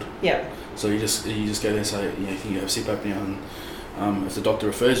bulk billed. Yeah. So you just go there and say, you think you have sleep apnea, and if the doctor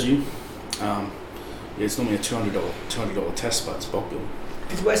refers you, it's normally a $200 test, but it's bulk billed.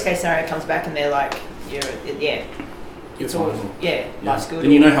 Because worst case scenario comes back and they're like, it's all, life's good.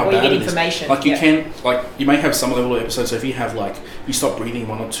 Then you know how bad you get it information. Is. Like you may have some level of episodes. So if you have you stop breathing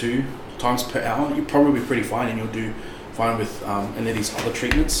 1 or 2 times per hour, you're probably pretty fine, and you'll do fine with. And then these other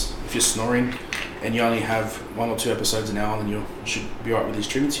treatments, if you're snoring, and you only have 1 or 2 episodes an hour, then you should be alright with these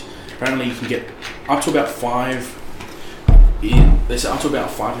treatments. Apparently, you can get up to about 5. They say up to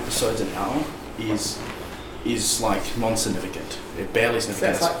about 5 episodes an hour is like non-significant. It barely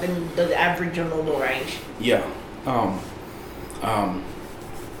significant. So it's like the average or normal range. Yeah.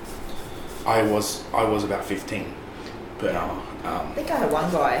 I was about 15 per hour. I think I had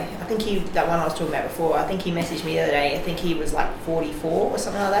one guy. I think that one I was talking about before. I think he messaged me the other day. I think he was like 44 or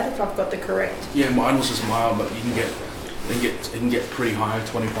something like that. If I've got the correct. Yeah, mine was just mild, but you can get pretty high,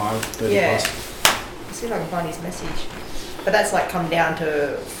 25, 30 plus. Let's see if I can find his message. But that's like come down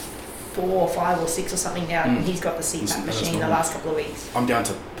to 4 or 5 or 6 or something now. And he's got the CPAP machine the last couple of weeks. I'm down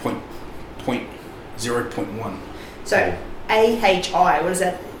to 0.1. So AHI, what is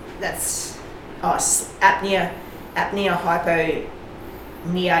that? That's apnea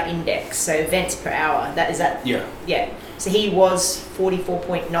hypopnea index. So vents per hour. Yeah. Yeah. So he was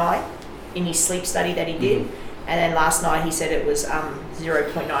 44.9 in his sleep study that he did, and then last night he said it was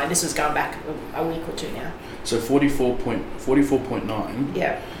 0.9. This was going back a week or 2 now. So 44.9.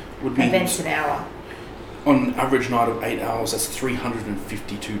 Yeah. Would mean vents an hour. On average night of 8 hours, that's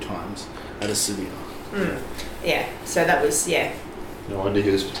 352 times at a severe. Yeah. So that was No wonder he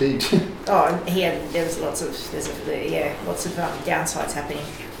was fatigued. there was lots of downsides happening.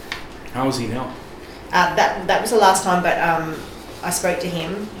 How is he now? That was the last time, but I spoke to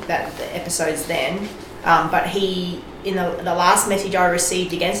him the episodes then. But he, in the last message I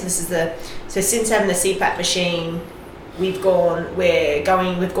received again, so since having the CPAP machine, we've gone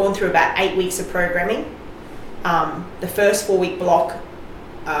through about 8 weeks of programming. The first 4-week block,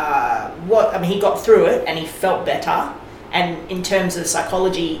 he got through it and he felt better. And in terms of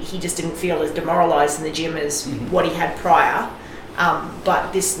psychology, he just didn't feel as demoralised in the gym as what he had prior.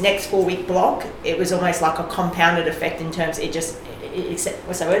 But this next 4-week block, it was almost like a compounded effect in terms,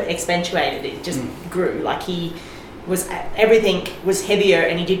 accentuated. It just grew. Like everything was heavier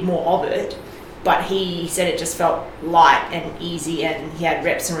and he did more of it. But he said it just felt light and easy, and he had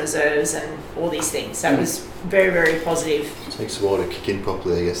reps and reserves and all these things. So it was very, very positive. It takes a while to kick in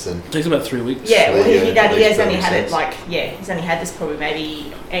properly, I guess, then. It takes about 3 weeks. Yeah, well, he has only had it he's only had this probably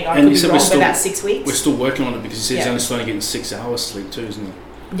maybe, I could be wrong, but about 6 weeks. We're still working on it because he says he's only starting getting 6 hours sleep too, isn't he?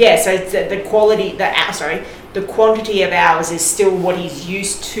 Yeah, so the quantity of hours is still what he's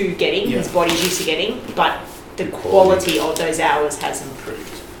used to getting, his body's used to getting, but the quality of those hours has improved.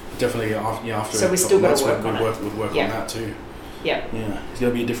 Definitely, after so we still got to work on it. Would work on that too. Yeah. Yeah, he's got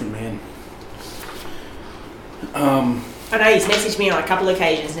to be a different man. I know he's messaged me on a couple of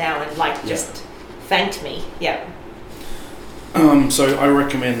occasions now and just thanked me. Yeah. So I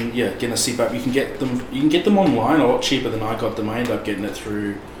recommend getting a CPAP. You can get them online a lot cheaper than I got them. I ended up getting it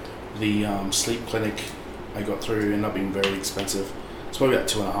through the sleep clinic I got through. Ended up being very expensive. It's probably about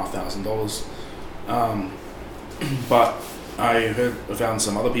 $2,500. But I found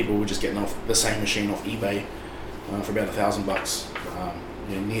some other people were just getting off the same machine off eBay for about $1,000,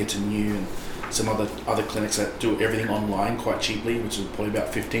 near to New, and some other clinics that do everything online quite cheaply, which is probably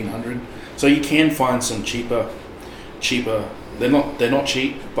about $1,500. So you can find some cheaper. They're not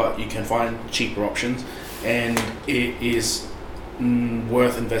cheap, but you can find cheaper options, and it is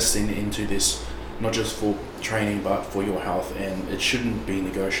worth investing into this, not just for training but for your health, and it shouldn't be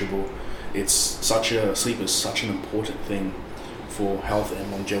negotiable. Sleep is such an important thing for health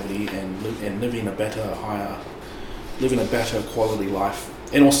and longevity, and living a better quality life,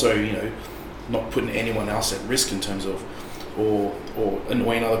 and also not putting anyone else at risk in terms of or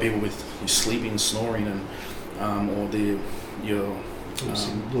annoying other people with your sleeping, snoring, and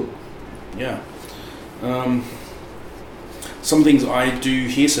Some things I do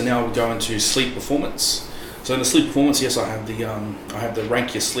here. So now we'll go into sleep performance. So in the sleep performance, yes, I have the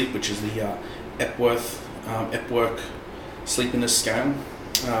Rank Your Sleep, which is the Epwork sleepiness scale.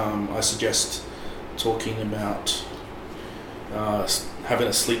 I suggest talking about having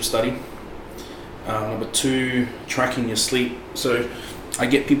a sleep study. Number 2, tracking your sleep. So I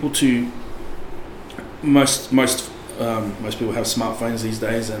get people to most people have smartphones these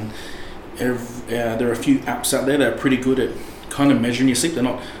days, and there are a few apps out there that are pretty good at kind of measuring your sleep.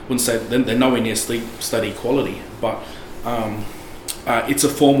 Wouldn't say they're nowhere near sleep study quality, but it's a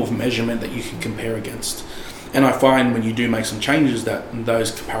form of measurement that you can compare against. And I find when you do make some changes that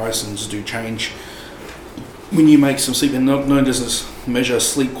those comparisons do change. When you make some sleep, and not just measure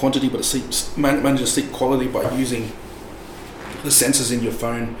sleep quantity, but measure sleep quality by using the sensors in your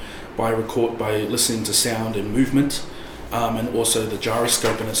phone, by listening to sound and movement, and also the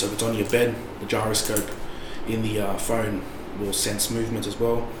gyroscope in it. So if it's on your bed, the gyroscope in the phone will sense movement as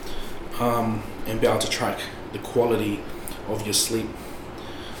well, and be able to track the quality of your sleep.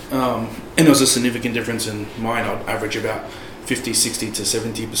 And there was a significant difference in mine. I'd average about 50, 60 to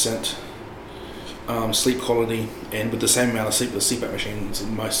 70% sleep quality, and with the same amount of sleep, the CPAP machine,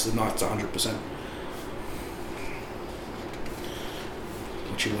 most of the nights 100%.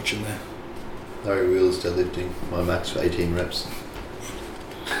 What you watching there? Larry Wheels deadlifting, my max for 18 reps.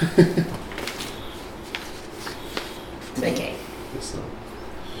 It's okay. It's not.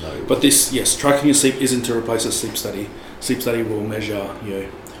 No. But this, yes, tracking your sleep isn't to replace a sleep study. Sleep study will measure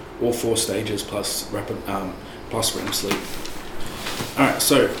all 4 stages plus plus REM sleep. All right,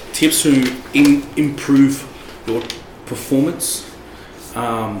 so tips to improve your performance,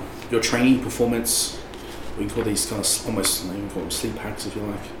 your training performance. We call these kind of almost, you can call them sleep hacks if you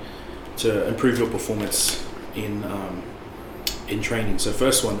like, to improve your performance in training. So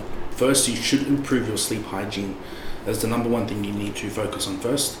first, you should improve your sleep hygiene. That's the number one thing you need to focus on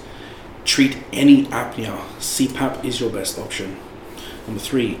first. Treat any apnea. CPAP is your best option. Number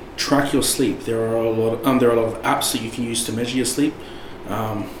 3, track your sleep. There are a lot of apps that you can use to measure your sleep.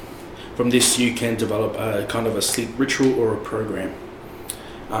 From this, you can develop a kind of a sleep ritual or a program.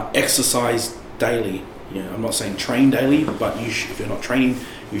 Exercise daily. I'm not saying train daily, but if you're not training,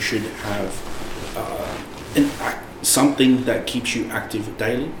 you should have something that keeps you active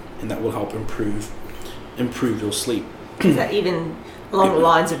daily, and that will help improve your sleep. Is that even along the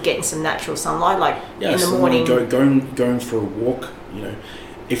lines of getting some natural sunlight, like in the morning? Going for a walk.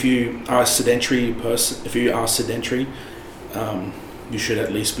 If you are a sedentary person, you should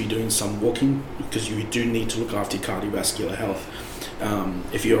at least be doing some walking, because you do need to look after your cardiovascular health.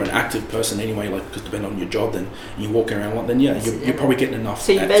 If you're an active person anyway, because depending on your job, then you're walking around a lot, then you're probably getting enough.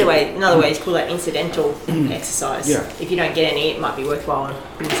 So another way is call that incidental exercise. Yeah. If you don't get any, it might be worthwhile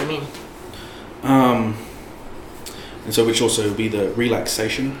putting some in. And so which also would be the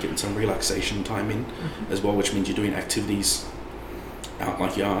relaxation, getting some relaxation time in as well, which means you're doing activities out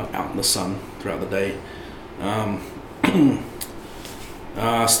in the sun throughout the day.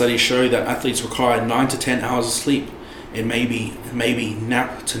 Studies show that athletes require 9 to 10 hours of sleep and maybe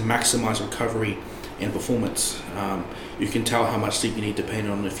nap to maximize recovery and performance. You can tell how much sleep you need depending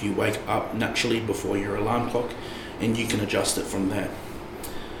on if you wake up naturally before your alarm clock, and you can adjust it from there.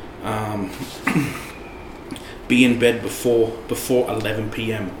 Be in bed before 11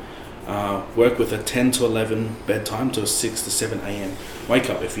 p.m. Work with a 10 to 11 bedtime to 6 to 7 a.m. Wake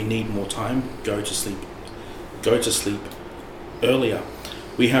up if you need more time. Go to sleep earlier.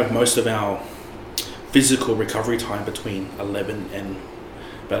 We have most of our physical recovery time between 11 and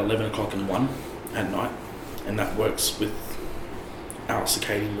about 11 o'clock and 1 at night, and that works with our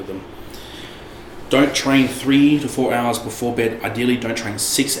circadian rhythm. Don't train 3 to 4 hours before bed. Ideally, don't train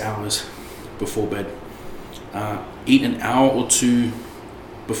 6 hours before bed. Eat an hour or 2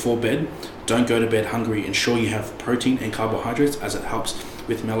 before bed. Don't go to bed hungry. Ensure you have protein and carbohydrates, as it helps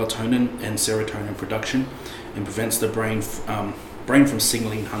with melatonin and serotonin production and prevents the brain from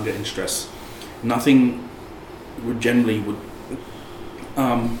signaling hunger and stress. Nothing reduce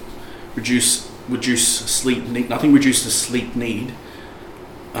sleep need. Nothing reduces sleep need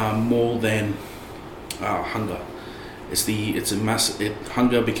more than hunger.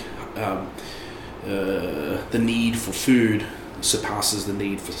 The need for food surpasses the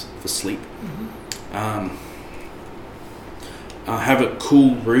need for sleep. Have a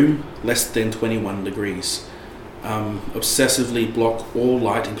cool room, less than 21 degrees. Obsessively block all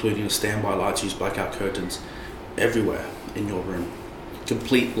light, including standby lights. Use blackout curtains everywhere in your room.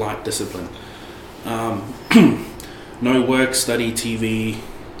 Complete light discipline. No work, study, TV,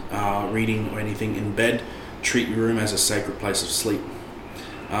 reading or anything in bed. Treat your room as a sacred place of sleep.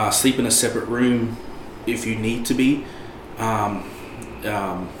 Sleep in a separate room if you need to be.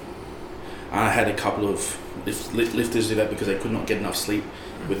 I had a couple of lifters do that because they could not get enough sleep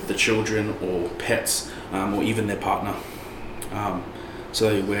with the children or pets, or even their partner.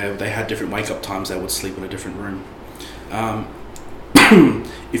 So where they had different wake up times, they would sleep in a different room.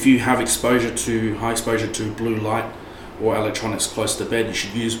 If you have high exposure to blue light or electronics close to bed, you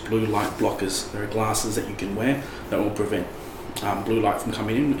should use blue light blockers. There are glasses that you can wear that will prevent blue light from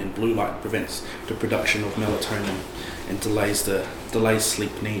coming in, and blue light prevents the production of melatonin and delays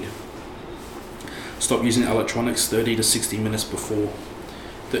sleep need. Stop using electronics 30 to 60 minutes before,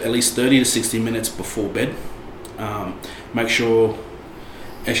 at least 30 to 60 minutes before bed. Make sure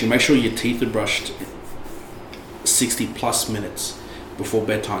your teeth are brushed 60 plus minutes before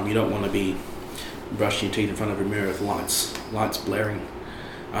bedtime. You don't want to be brushing your teeth in front of a mirror with lights blaring.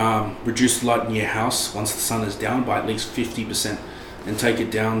 Reduce the light in your house once the sun is down by at least 50%, and take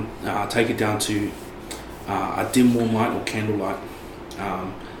it down to a dim warm light or candlelight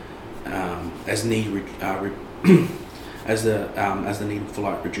as need as the need for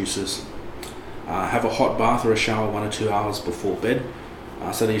light reduces. Have a hot bath or a shower 1 or 2 hours before bed.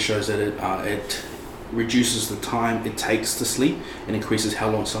 Study shows that it reduces the time it takes to sleep and increases how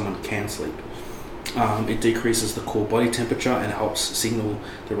long someone can sleep. It decreases the core body temperature and helps signal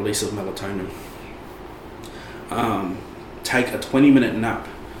the release of melatonin. Take a 20-minute nap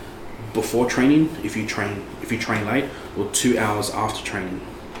before training if you train late, or 2 hours after training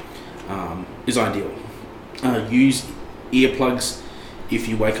is ideal. Use earplugs if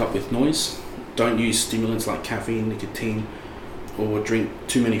you wake up with noise. Don't use stimulants like caffeine, nicotine, or drink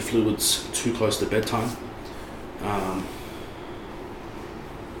too many fluids too close to bedtime.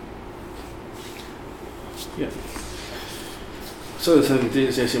 Yeah. So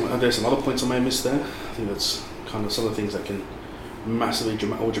there's some other points I may have missed there. I think that's kind of some of the things that can massively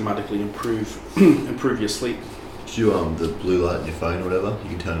or dramatically improve your sleep. Do you the blue light on your phone or whatever? You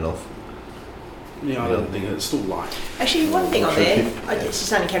can turn it off. Yeah, I don't think it's still light. Actually, one thing on there, it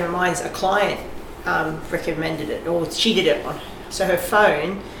just only came to mind, a client recommended it, or she did it on. So her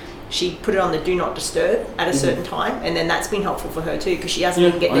phone, she put it on the do not disturb at a certain time, and then that's been helpful for her too, because she doesn't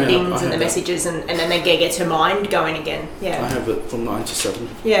even get the dings and the messages, and then it gets her mind going again. Yeah. I have it from 9 to 7.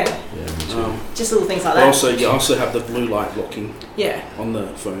 Yeah. Yeah, me too. Just little things like that. You also have the blue light blocking. Yeah. On the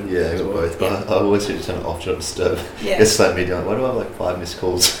phone. Yeah, I got both, but I always need to turn it off, do not disturb. Yeah. It's slowing me down. Why do I have like 5 missed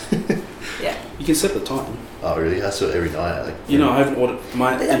calls? Yeah. You can set the time. Oh really? I do it every night. Like,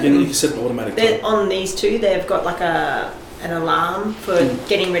 I have an you can set an automatic time. On these two, they've got like an alarm for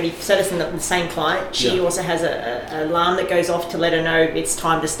getting ready. So that's the same client. She also has an alarm that goes off to let her know it's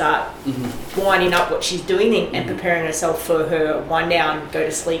time to start winding up what she's doing and preparing herself for her wind down, go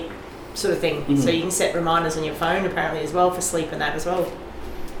to sleep sort of thing. So you can set reminders on your phone apparently as well for sleep and that as well.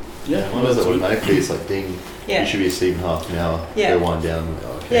 Yeah, one of those automatically. It's like ding. Yeah. You should be asleep in half an hour. Yeah. Go wind down.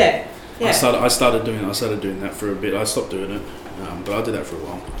 Oh, okay. Yeah. I started doing that for a bit. I stopped doing it, but I did that for a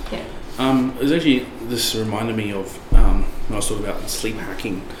while. Yeah. It was actually, this reminded me of when I was talking about sleep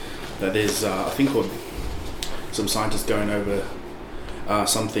hacking, that there's I think called some scientists going over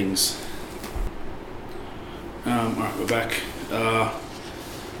some things. Alright, we're back.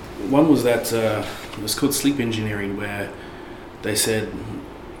 One was that it was called sleep engineering, where they said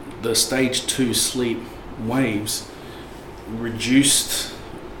the stage 2 sleep waves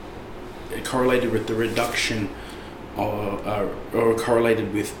correlated with the reduction or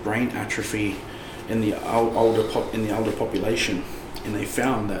correlated with brain atrophy in the older population, and they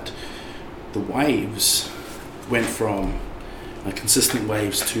found that the waves went from consistent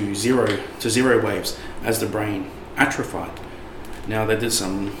waves to zero waves as the brain atrophied. Now they did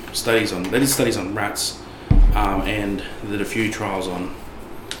studies on rats, and they did a few trials on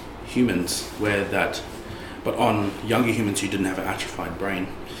humans but on younger humans who didn't have an atrophied brain,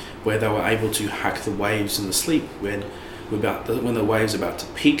 where they were able to hack the waves in the sleep. When the waves about to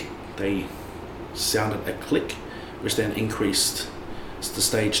peak, they sounded a click, which then increased the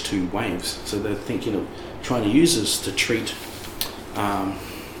stage 2 waves. So they're thinking of trying to use this to treat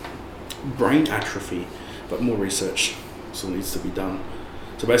brain atrophy, but more research still needs to be done.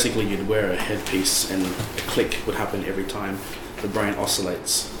 So basically you'd wear a headpiece and a click would happen every time the brain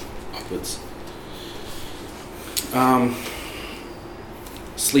oscillates upwards.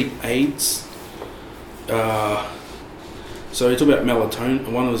 Sleep aids. So we talk about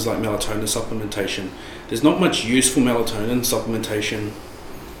melatonin. One was like melatonin supplementation. There's not much use for melatonin supplementation,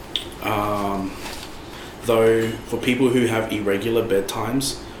 though for people who have irregular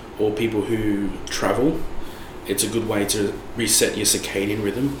bedtimes or people who travel, it's a good way to reset your circadian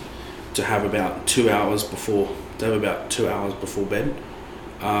rhythm to have about 2 hours before bed.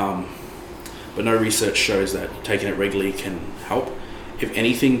 but no research shows that taking it regularly can help. If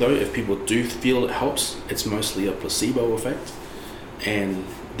anything, though, if people do feel it helps, it's mostly a placebo effect, and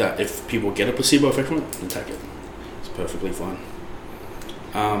that if people get a placebo effect from it, then take it. It's perfectly fine.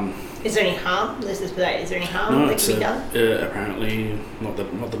 Is there any harm? Is there any harm that can be done? Apparently, not that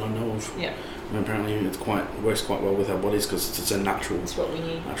I know of. Yeah. Apparently, it works quite well with our bodies because it's a natural. It's what we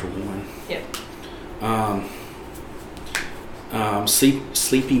need. Natural hormone. Yeah.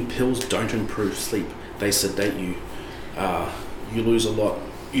 Sleeping pills don't improve sleep. They sedate you. You lose a lot.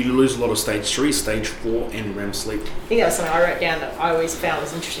 You lose a lot of stage 3, stage 4, and REM sleep. I think that was something I wrote down that I always found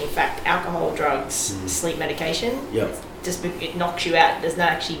was interesting fact. Alcohol, drugs, sleep medication. Yeah. It knocks you out. It does not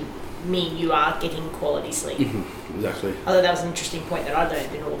actually mean you are getting quality sleep. Exactly. I thought that was an interesting point that I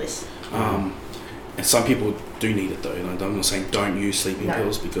learned in all this. And some people do need it though. I'm not saying don't use sleeping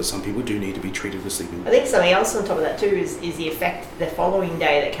pills, because some people do need to be treated with sleeping pills. I think something else on top of that too is the effect the following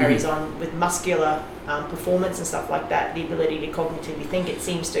day that carries on with muscular performance and stuff like that, the ability to cognitively think. It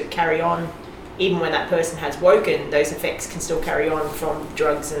seems to carry on even when that person has woken. Those effects can still carry on from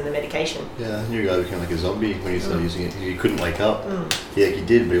drugs and the medication. Yeah, your guy became like a zombie when he started using it. He couldn't wake up. Yeah, he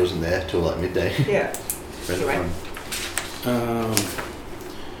did, but he wasn't there till like midday. Yeah.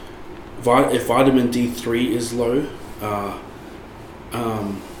 If vitamin D3 is low,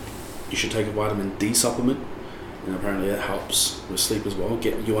 you should take a vitamin D supplement, and apparently that helps with sleep as well.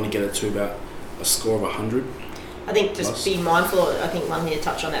 You want to get it to about a score of 100. I think just plus. be mindful. I think one thing to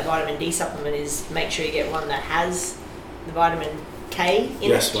touch on that vitamin D supplement is make sure you get one that has the vitamin K in it.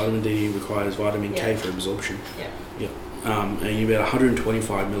 Yes, vitamin D requires vitamin K for absorption. Yeah. And you about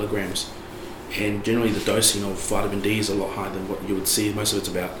 125 milligrams, and generally the dosing of vitamin D is a lot higher than what you would see. Most of it's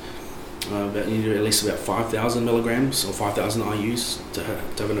about you need at least about 5,000 milligrams or 5,000 IUs to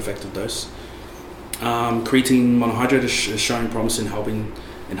have an effective dose. Creatine monohydrate is showing promise in helping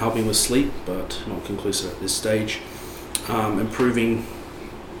with sleep, but not conclusive at this stage. Improving.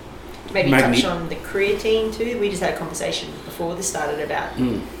 Maybe touch on the creatine too. We just had a conversation before this started about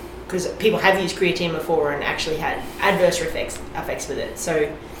because people have used creatine before and actually had adverse effects with it. So,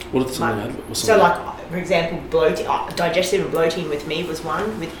 for example, bloating, digestive and bloating with me was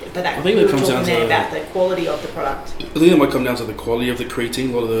one. But that we were talking then about the quality of the product. I think it might come down to the quality of the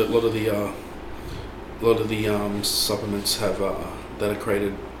creatine. A lot of the supplements have that are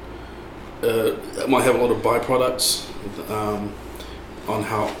created might have a lot of byproducts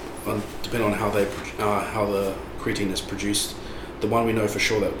depending on how the creatine is produced. The one we know for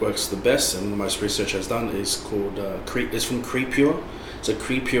sure that works the best and the most research has done is called is from CrePure. So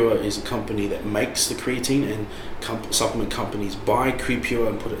CrePure is a company that makes the creatine, and supplement companies buy CrePure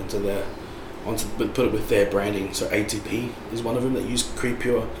and put it with their branding. So ATP is one of them that use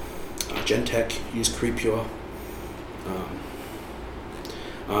CrePure. Gentech use CrePure.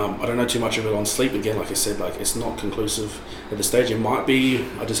 I don't know too much of it on sleep. Again, like I said, it's not conclusive at this stage. It might be.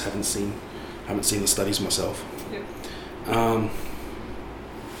 I just haven't seen the studies myself. Yep.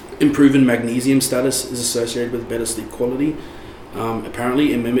 Improving magnesium status is associated with better sleep quality.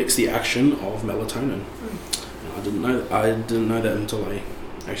 Apparently, it mimics the action of melatonin. I didn't know that until I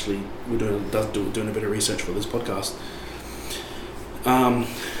actually were doing a bit of research for this podcast. I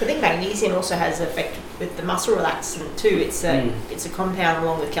think magnesium also has an effect with the muscle relaxant too. It's a compound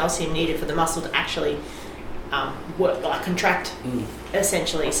along with calcium needed for the muscle to actually work, contract,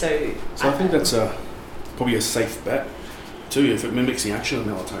 essentially. So I think that's probably a safe bet too. If it mimics the action of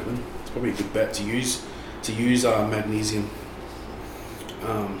melatonin, it's probably a good bet to use magnesium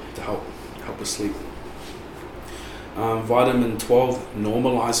to help with sleep. Vitamin 12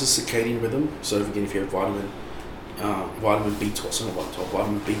 normalizes circadian rhythm. So again, if you have vitamin B12,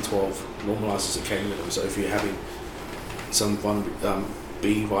 vitamin B12 normalizes circadian rhythm. So if you're having some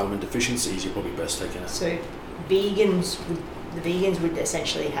B vitamin deficiencies, you're probably best taking it. So the vegans would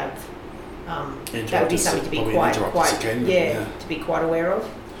essentially have that would be something to be to be quite aware of.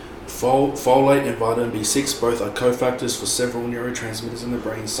 Folate and vitamin B6 both are cofactors for several neurotransmitters in the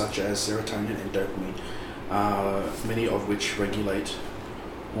brain, such as serotonin and dopamine, many of which regulate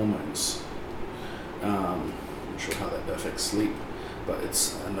hormones. I'm not sure how that affects sleep, but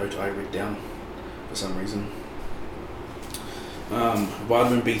it's a note I read down for some reason.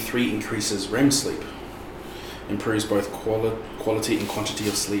 Vitamin B3 increases REM sleep, improves both quality and quantity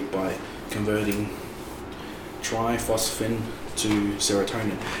of sleep by converting tryptophan to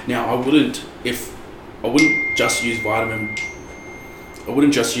serotonin. Now, I wouldn't just use vitamin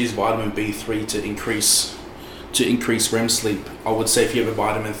B3 to increase REM sleep. I would say if you have a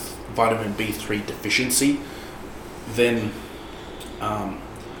vitamin B3 deficiency, then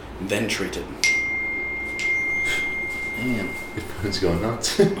treat it. Damn, your phone's going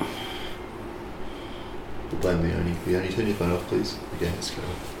nuts. We'll blame the Oni. Turn your phone off, please. Again, let's go.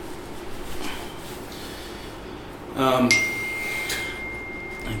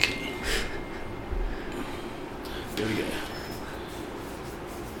 Okay. There we go.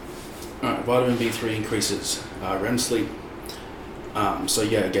 Alright, vitamin B3 increases REM sleep. So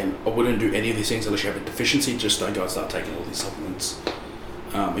yeah, again, I wouldn't do any of these things unless you have a deficiency. Just don't go and start taking all these supplements.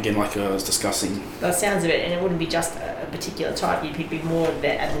 Again, like I was discussing. That sounds of it, and it wouldn't be just a particular type. It'd be more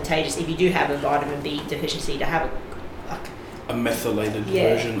advantageous if you do have a vitamin B deficiency to have a methylated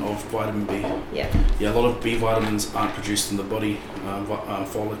version of vitamin B. Yeah. Yeah, a lot of B vitamins aren't produced in the body.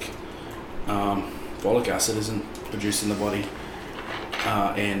 Folic acid isn't produced in the body,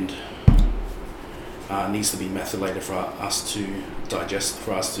 and needs to be methylated for us to digest,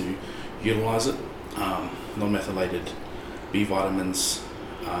 for us to utilize it. Non-methylated B vitamins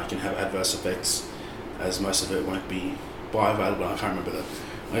can have adverse effects, as most of it won't be bioavailable. I can't remember that.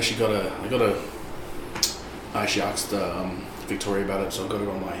 I actually asked Victoria about it, so I've got it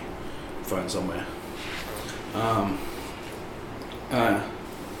on my phone somewhere.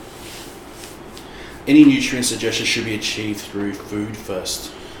 Any nutrient suggestions should be achieved through food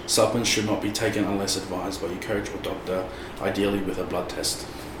first. Supplements should not be taken unless advised by your coach or doctor, ideally with a blood test.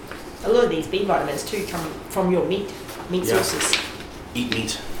 A lot of these B vitamins too come from your meat sources. Eat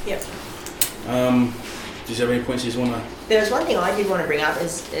meat. Yep. Do you have any points you just want to... There's one thing I did want to bring up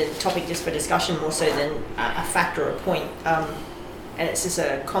as a topic just for discussion more so than a fact or a point, and it's just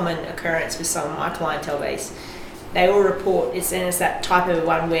a common occurrence with some of my clientele base. They all report it's that type of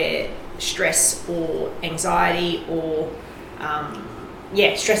one where stress or anxiety or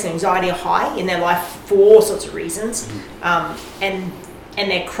stress and anxiety are high in their life for all sorts of reasons, and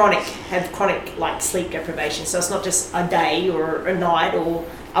they're have chronic like sleep deprivation. So it's not just a day or a night or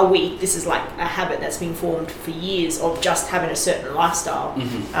a week. This is like a habit that's been formed for years of just having a certain lifestyle.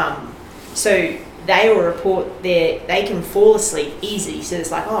 So they will report they can fall asleep easy. So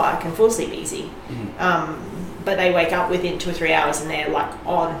it's like, oh, I can fall asleep easy. But they wake up within 2 or 3 hours and they're like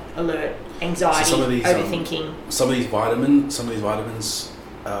on alert, anxiety, overthinking. Some of these vitamins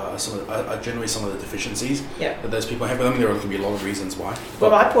are generally some of the deficiencies that those people have. But there can be a lot of reasons why.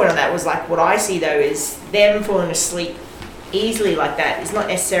 Well, my point on that was like what I see though is them falling asleep easily like that is not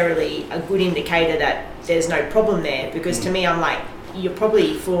necessarily a good indicator that there's no problem there, because to me I'm like, you're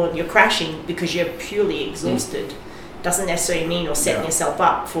crashing because you're purely exhausted. Doesn't necessarily mean you're setting yourself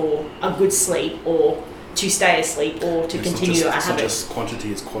up for a good sleep or to stay asleep or to continue a habit. It's not just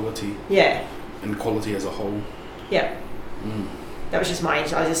quantity, it's quality. Yeah. And quality as a whole. Yeah. That was just I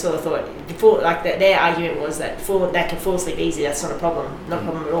just sort of thought before, like their argument was that they can fall asleep easy, that's not a problem. Not a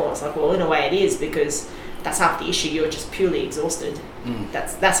problem at all. It's like, well, in a way it is, because that's half the issue. You're just purely exhausted.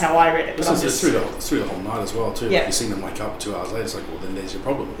 That's how I read it. But it's through the whole night as well too. Yeah. If you see them wake up 2 hours later, it's like, well, then there's your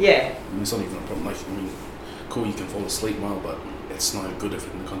problem. Yeah. It's not even a problem. Cool, you can fall asleep well, but it's not good if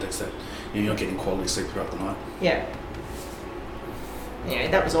in the context that you're not getting quality sleep throughout the night. Yeah. Yeah,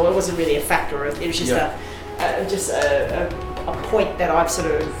 that was all. It wasn't really a factor. It was just a point that I've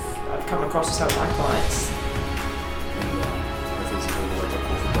come across with some of my clients. And if there's a wake up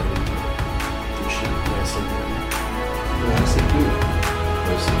call for body, you should play asleep right now. No, I sleep good.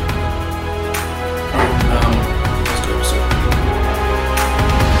 Let's go episode.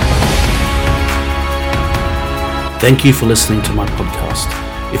 Thank you for listening to my podcast.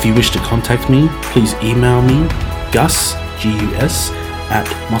 If you wish to contact me, please email me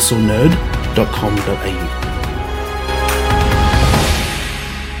gus@musclenerd.com.au.